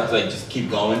you just have to just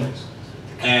keep going.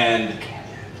 And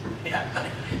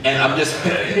I'm just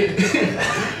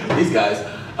these guys.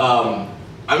 I'm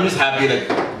just happy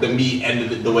that the meet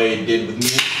ended the way it did with me.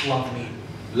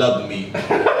 Love the meet.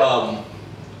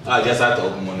 I guess I have to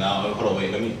open one now. Hold on, wait.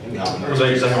 Let me hop in. Was that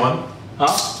your second one? Huh?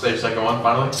 Was that your second one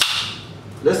finally?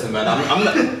 Listen, man, I'm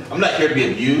not here to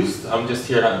be abused. I'm just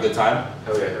here to have a good time.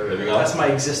 Hell yeah, There we go. That's my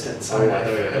existence. Hell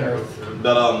yeah.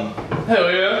 But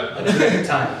Hell yeah. A good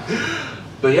time.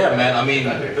 But yeah, man. I mean,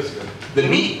 That's good. the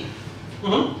meet.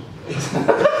 So,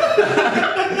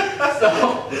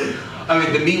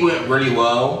 the meet went really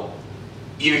well.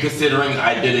 Even considering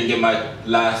I didn't get my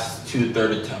last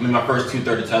my first two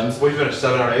third attempts. What you finished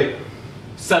 7 or 8?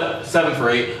 7 for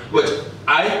 8, which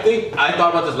I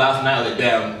thought about this last night. I was like,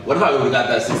 damn, what if I would have got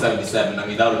that 677? That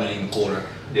would have been even cooler.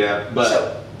 Yeah. But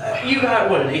So, you got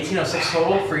what, an 1806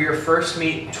 total for your first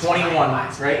meet, 21,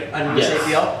 right? On Yes.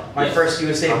 USAPL. My first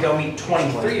USAPL meet,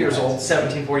 23 years old,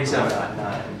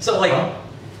 1747. So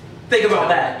think about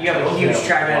that. You have a huge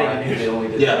track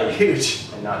advantage. Yeah. Huge.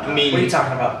 I mean, What are you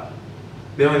talking about?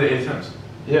 They only did 8 attempts.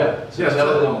 Yeah. So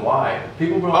tell them why.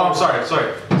 People go. Oh, I'm sorry. So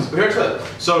here's that.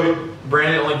 So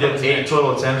Brandon only did 8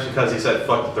 total attempts because he said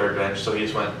fuck the third bench, so he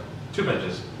just went 2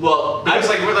 benches. well, Because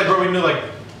bro, we knew like.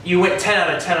 You went 10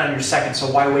 out of 10 on your second, so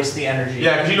why waste the energy?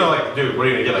 Yeah, because like, dude, what are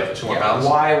you gonna get, like 2 more pounds?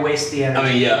 Why waste the energy? I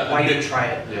mean, yeah. Why didn't try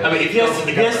it? Yeah. I mean, if you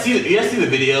guys see the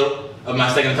video of my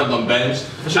second attempt on bench,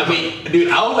 I mean, dude,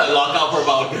 I was at lockout for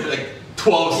about like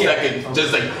 12 seconds,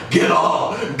 just like get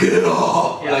off.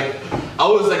 Yeah. Like I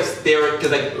was like staring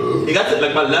because like it got to,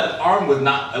 like my left arm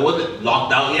it wasn't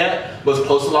locked out yet, but it was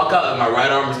close to lockout, and my right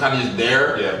arm was kind of just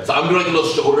there. Yeah. So I'm doing like a little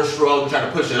shoulder shrug, trying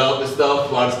to push it up and stuff,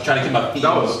 while I was trying to keep my feet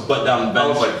butt down the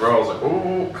bench. I was like,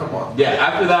 oh, come on. Yeah,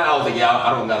 after that, I was like, yeah,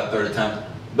 I don't got a third attempt.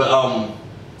 But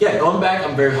yeah, going back,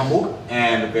 I'm very humbled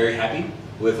and very happy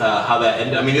with how that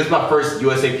ended. I mean, this is my first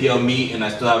USAPL meet, and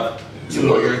I still have 2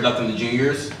 more years left in the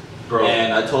juniors. Bro.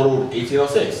 And I totaled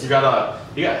 1806. You got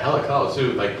hella clout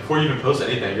too. Like before you even post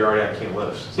anything, you're already on King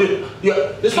Lifts. So. Dude,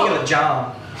 yeah, this King of the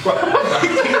John.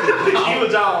 King of the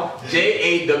John.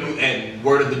 JAWN,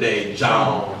 word of the day,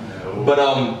 John. No. But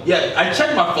yeah, I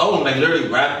checked my phone like literally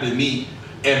right after the meet,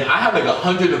 and I have like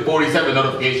 147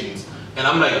 notifications, and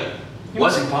I'm like,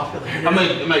 what's popular? I'm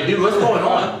like, dude, what's going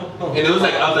on? And it was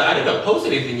like, I didn't post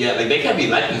anything yet. Like they can't be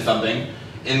liking something,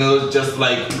 and it was just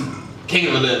like King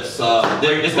of the Lifts.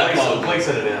 This got followed. Blake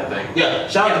said it in, I think. Yeah,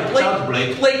 shout out to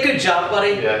Blake. Blake, good job,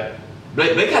 buddy. Yeah.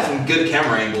 Blake has some good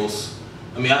camera angles.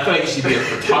 I mean, I feel like you should be a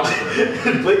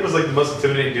photographer. Blake was like the most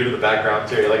intimidating dude in the background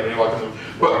too. Like when you walk in the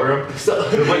room, So,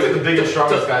 Blake's like the biggest,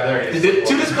 strongest guy there. And he's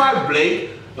to describe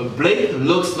Blake, Blake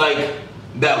looks like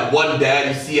that one dad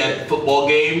you see at a football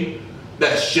game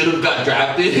that should have got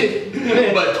drafted,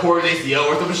 but tore his ACL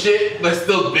or some shit, but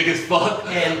still big as fuck.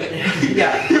 And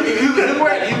yeah, he's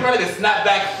wearing a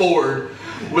snapback forward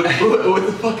with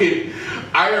the fucking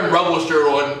Iron Rebel shirt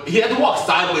on. He had to walk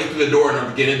sideways through the door in order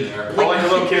to get in there. all like the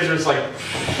little kids are just like,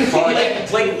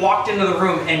 Blake walked into the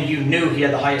room and you knew he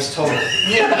had the highest total.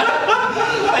 Yeah.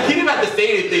 Like, he didn't have to say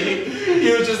anything.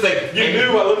 He was just like, you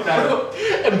knew I looked at him.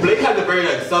 And Blake had the very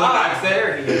like southern accent.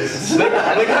 There he is. Blake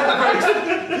had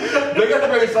the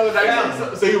very southern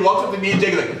accent. So he walks up to me and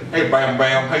Jake like, hey Bam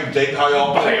Bam, hey Jake, how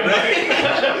y'all doing?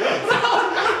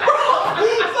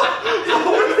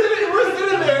 We're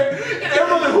sitting there and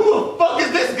everyone's like, who the fuck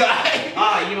is this guy?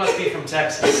 Ah, you must be from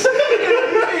Texas. He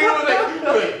was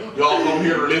like, y'all come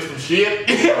here to live some shit.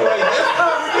 Like,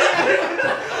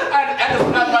 I had to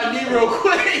snap my knee real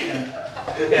quick.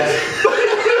 Yeah.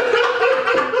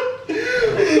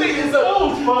 So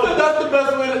that's the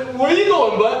best way to, where are you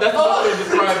going, bud? That's the best way to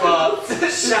describe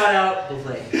Shout out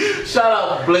Blake. shout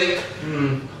out Blake.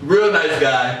 Real nice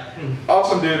guy.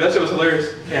 Awesome dude, that shit was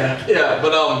hilarious. Yeah. Yeah,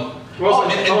 but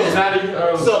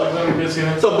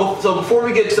so before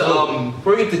we get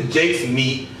to Jake's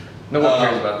meet, No one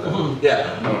cares about that.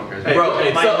 yeah, No one cares. Hey, bro.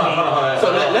 hey,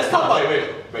 So let's talk about. Wait.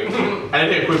 I need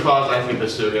to take a quick pause. I think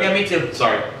this too. Yeah, me too.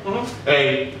 Sorry.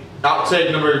 Hey,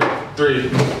 outtake number 3.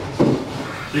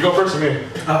 You go first or me?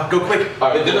 Go quick.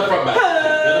 Alright, do the front back.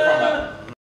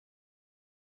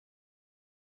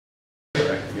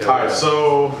 Alright,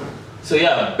 so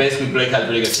yeah, basically Blake has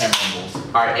really good camera angles.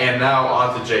 alright, and now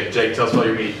on to Jake. Jake, tell us about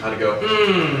your meat. How'd it go?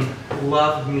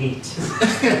 Love meat.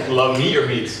 Love meat or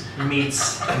meats?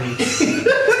 Meats.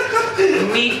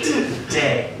 Meat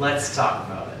day. Let's talk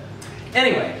about it.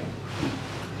 Anyway,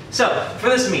 so for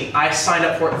this meet, I signed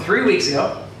up for it 3 weeks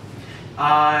ago.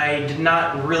 I did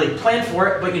not really plan for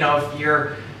it, but you know, if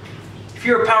you're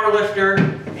a power lifter,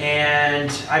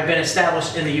 and I've been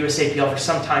established in the USAPL for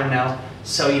some time now,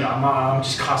 so you know, I'm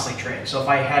just constantly training. So if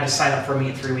I had to sign up for a meet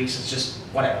in 3 weeks, it's just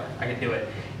whatever, I can do it.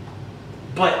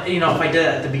 But you know, if I did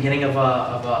it at the beginning of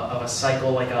a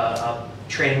cycle, like a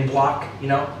training block, you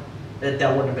know,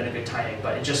 that wouldn't have been a good timing.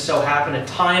 But it just so happened to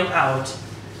time out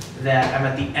that I'm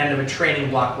at the end of a training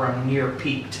block where I'm near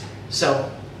peaked. So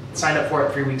signed up for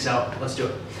it 3 weeks out. Let's do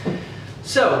it.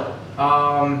 So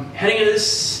heading into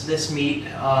this meet,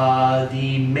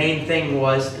 the main thing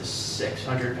was the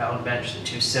 600-pound bench, the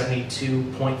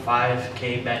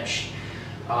 272.5K bench.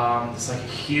 It's like a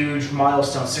huge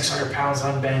milestone, 600 pounds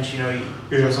on bench. You know,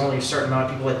 there's only a certain amount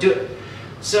of people that do it.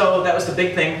 So that was the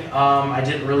big thing. I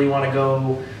didn't really want to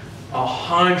go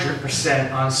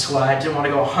 100% on squat. I didn't want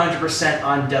to go 100%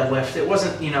 on deadlift. It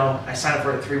wasn't, you know, I signed up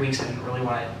for it 3 weeks. I didn't really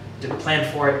want to, didn't plan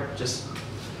for it.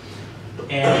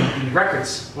 And the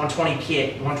records,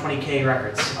 120K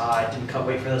records. I didn't cut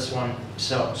weight for this one,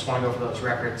 so just want to go for those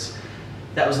records.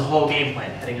 That was the whole game plan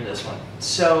heading into this one.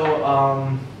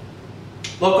 So,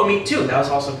 local meet too, that was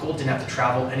also cool. Didn't have to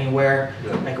travel anywhere.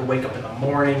 Yeah. I could wake up in the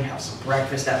morning, have some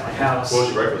breakfast at my house. What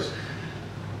was your breakfast?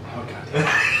 Oh god.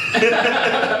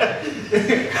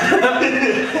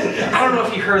 I don't know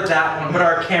if you heard that one, but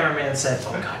our cameraman said,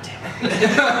 "Oh god damn it,"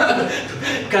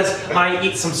 because I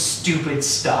eat some stupid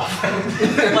stuff,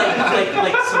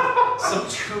 like some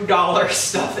 $2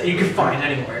 stuff that you can find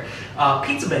anywhere.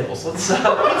 Pizza bagels. Let's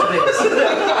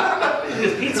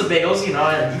pizza bagels. You know,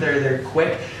 they're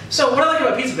quick. So what I like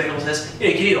about pizza bagels is, you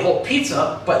know, you can eat a whole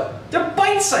pizza, but they're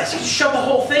bite-sized. You can shove the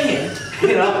whole thing in.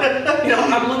 You know,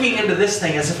 I'm looking into this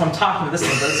thing as if I'm talking to this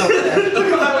thing, but it's over there.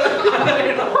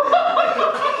 You know?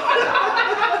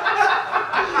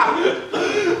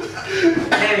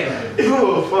 Anyway.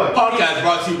 Oh fuck. Podcast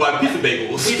brought to you by Pizza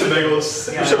Bagels. Pizza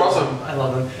bagels. Yeah, You should brought some. I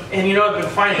love them. And you know, I've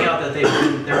been finding out that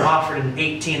they're offered in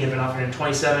 18, they've been offered in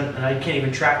 27, and I can't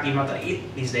even track the amount that I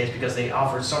eat these days because they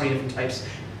offer so many different types.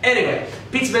 Anyway,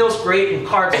 pizza bagels, great, and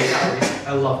carbs and calories.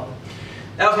 I love them.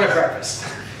 That was my breakfast.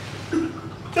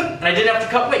 And I didn't have to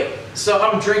cut weight. So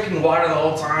I'm drinking water the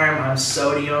whole time, I'm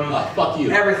sodium. Oh, fuck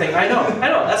you. Everything. I know.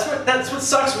 That's what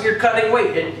sucks when you're cutting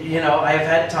weight. You know, I've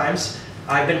had times,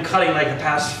 I've been cutting like the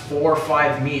past 4 or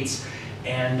 5 meets,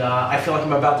 and I feel like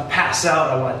I'm about to pass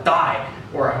out, I want to die,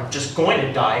 or I'm just going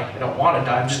to die. I don't want to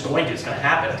die, I'm just going to, it's going to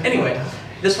happen. Anyway,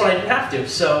 this one I didn't have to.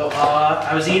 So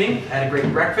I was eating, I had a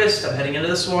great breakfast, I'm heading into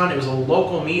this one. It was a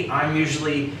local meet. I'm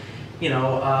usually, you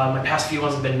know, my past few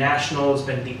ones have been national, it's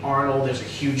been the Arnold, there's a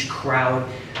huge crowd.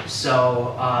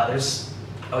 So there's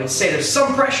I would say there's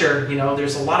some pressure, you know,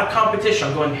 there's a lot of competition.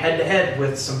 I'm going head to head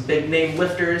with some big name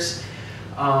lifters.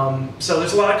 So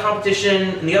there's a lot of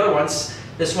competition in the other ones.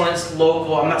 This one is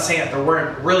local. I'm not saying that there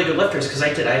weren't really good lifters, because I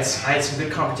had some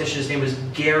good competition. His name was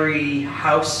Gary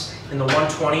House in the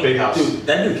 120. Big House. Dude,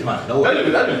 that dude came out of nowhere.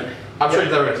 That dude. I'm sure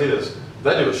you've never gonna see this.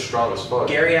 That dude was strong as fuck.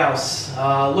 Gary House.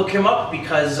 Look him up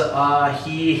because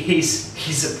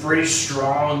he's a pretty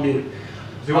strong dude.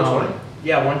 Is he 120?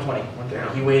 Yeah, 120.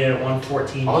 Damn. He weighed in at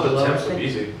 114. All the kilos, attempts I were think.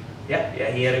 easy. Yeah,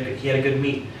 he had a good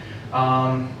meet.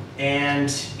 And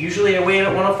usually I weigh in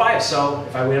at 105, so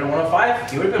if I weighed in at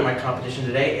 105, he would have been my competition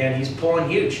today, and he's pulling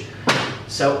huge.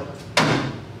 So,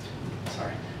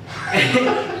 sorry.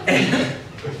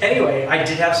 Anyway, I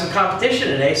did have some competition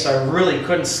today, so I really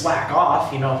couldn't slack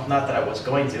off, you know, not that I was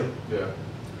going to. Yeah.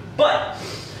 But,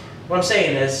 what I'm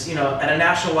saying is, you know, at a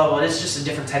national level, it is just a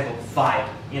different type of vibe,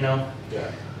 you know? Yeah.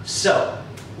 So,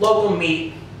 local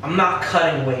meet, I'm not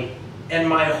cutting weight. And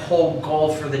my whole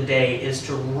goal for the day is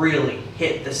to really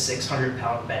hit the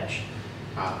 600-pound bench.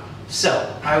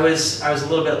 So I was a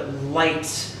little bit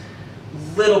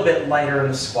lighter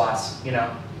in the squats, you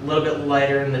know, a little bit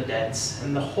lighter in the deads,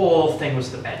 and the whole thing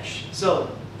was the bench. So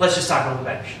let's just talk about the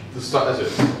bench. The start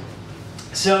is it.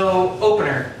 So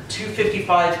opener,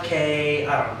 255K,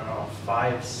 I don't know,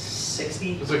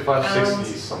 560. It's like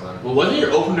 560 something. Well, wasn't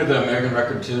your opener the American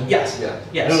record too? Yes. Yeah.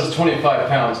 Yes. It was 25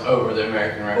 pounds over the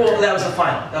American record. Well, that was the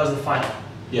final. That was the final.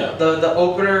 Yeah. The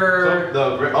opener.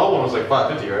 So the old one was like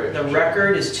 550, right? The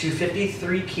record is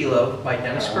 253 kilo by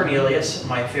Dennis Cornelius,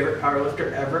 my favorite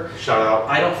powerlifter ever. Shout out.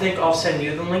 I don't think I'll send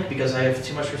you the link because I have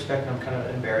too much respect and I'm kind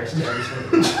of embarrassed.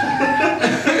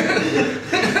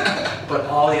 But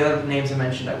all the other names I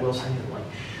mentioned, I will send you the link.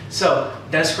 So,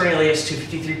 Dennis Cornelius,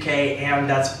 253K, and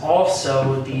that's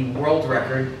also the world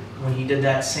record. When he did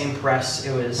that same press,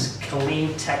 it was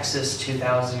Killeen, Texas,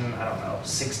 2000, I don't know,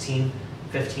 16,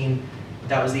 15.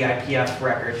 That was the IPF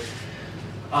record.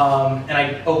 And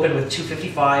I opened with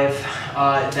 255.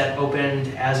 That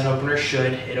opened as an opener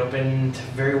should. It opened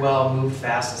very well, moved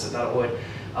fast as I thought it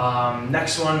would.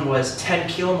 Next one was 10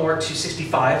 kilo more,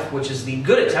 265, which is the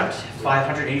good attempt,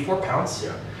 584 pounds.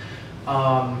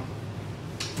 Yeah.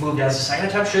 Moved as a second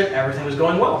attempt should. Everything was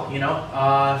going well, you know.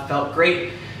 Felt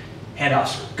great.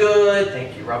 Handoffs were good.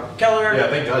 Thank you, Robert Keller. Yeah,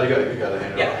 thank God you got a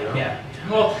hand Yeah, off, you know? yeah.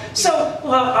 Well,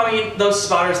 I mean, those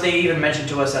spotters, they even mentioned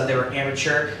to us that they were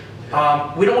amateur.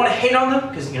 We don't want to hate on them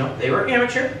because, you know, they were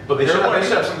amateur. But they should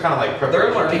have some kind of like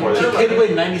preparation learning. before The they kid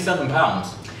weighed 97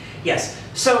 pounds. Yes.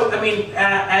 So, I mean,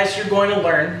 as you're going to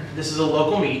learn, this is a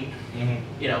local meet.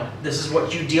 You know, this is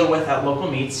what you deal with at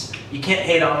local meets. You can't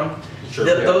hate on them. Sure,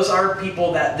 Those are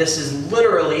people that this is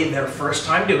literally their first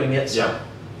time doing it. So.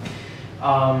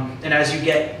 Yeah. And as you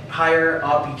get higher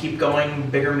up, you keep going,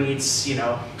 bigger meets, you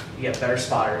know, you get better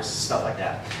spotters, stuff like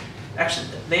that. Actually,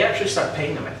 they actually start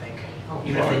paying them, I think. Oh,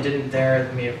 Even if they didn't there,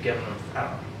 they may have given them, I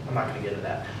don't know. I'm not going to get into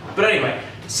that. But anyway,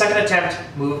 second attempt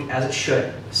moved as it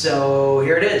should. So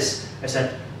here it is. I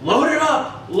said, load it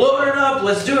up,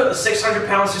 let's do it. 600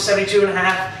 pounds to 72 and a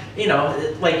half. You know,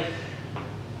 like,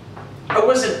 I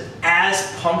wasn't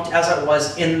as pumped as I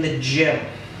was in the gym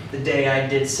the day I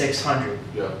did 600.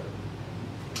 Yeah.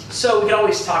 So we can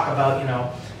always talk about, you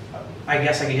know, I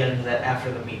guess I could get into that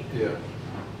after the meet.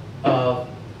 Yeah.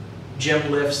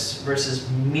 Gym lifts versus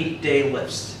meet day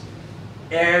lifts.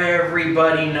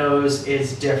 Everybody knows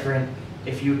it's different.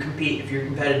 If you compete, if you're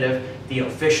competitive, the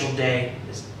official day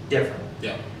is different.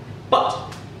 Yeah. But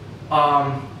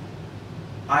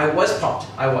I was pumped.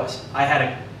 I had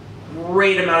a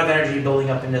great amount of energy building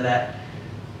up into that.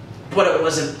 But it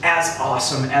wasn't as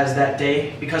awesome as that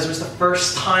day because it was the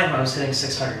first time I was hitting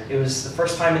 600. It was the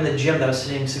first time in the gym that I was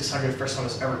hitting 600, the first time I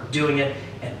was ever doing it.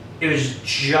 And it was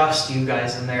just you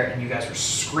guys in there and you guys were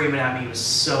screaming at me. It was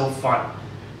so fun.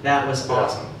 That was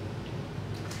awesome.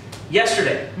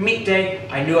 Yesterday, meet day,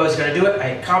 I knew I was going to do it. I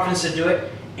had confidence to do it.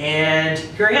 And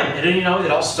here I am. And you know,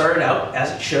 it all started out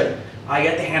as it should. I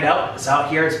get the hand out. It's out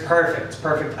here. It's perfect. It's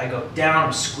perfect. I go down.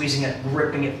 I'm squeezing it,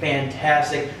 gripping it.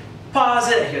 Fantastic.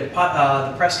 Pause it. I hear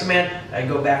the press command. I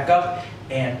go back up.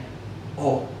 And,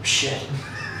 oh, shit.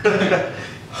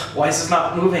 Why is this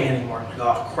not moving anymore? I'm like,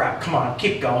 oh, crap. Come on.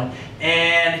 Keep going.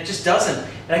 And it just doesn't.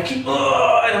 And I keep,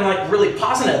 and I'm like really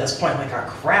pausing it at this point. I'm like, oh,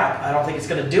 crap. I don't think it's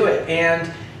going to do it.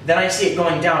 And then I see it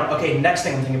going down. Okay, next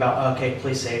thing I'm thinking about, okay,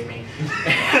 please save me.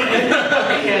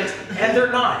 and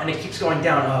they're not, and it keeps going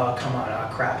down. Oh, come on, oh,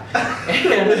 crap.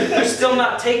 And they're still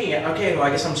not taking it. Okay, well,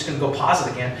 I guess I'm just going to go pause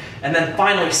it again. And then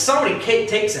finally, somebody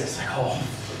takes it. It's like, oh,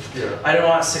 Yeah. I don't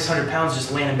want 600 pounds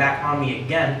just landing back on me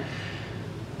again.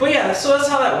 But yeah, so that's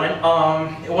how that went.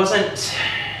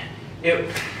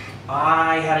 It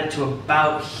I had it to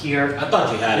about here. I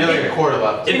thought you had You it. had like a quarter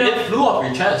left. It flew off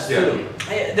your chest too.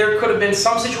 There could have been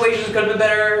some situations that could have been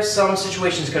better, some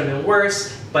situations could have been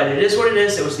worse, but it is what it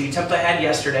is. It was the attempt I had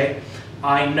yesterday.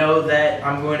 I know that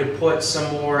I'm going to put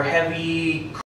some more heavy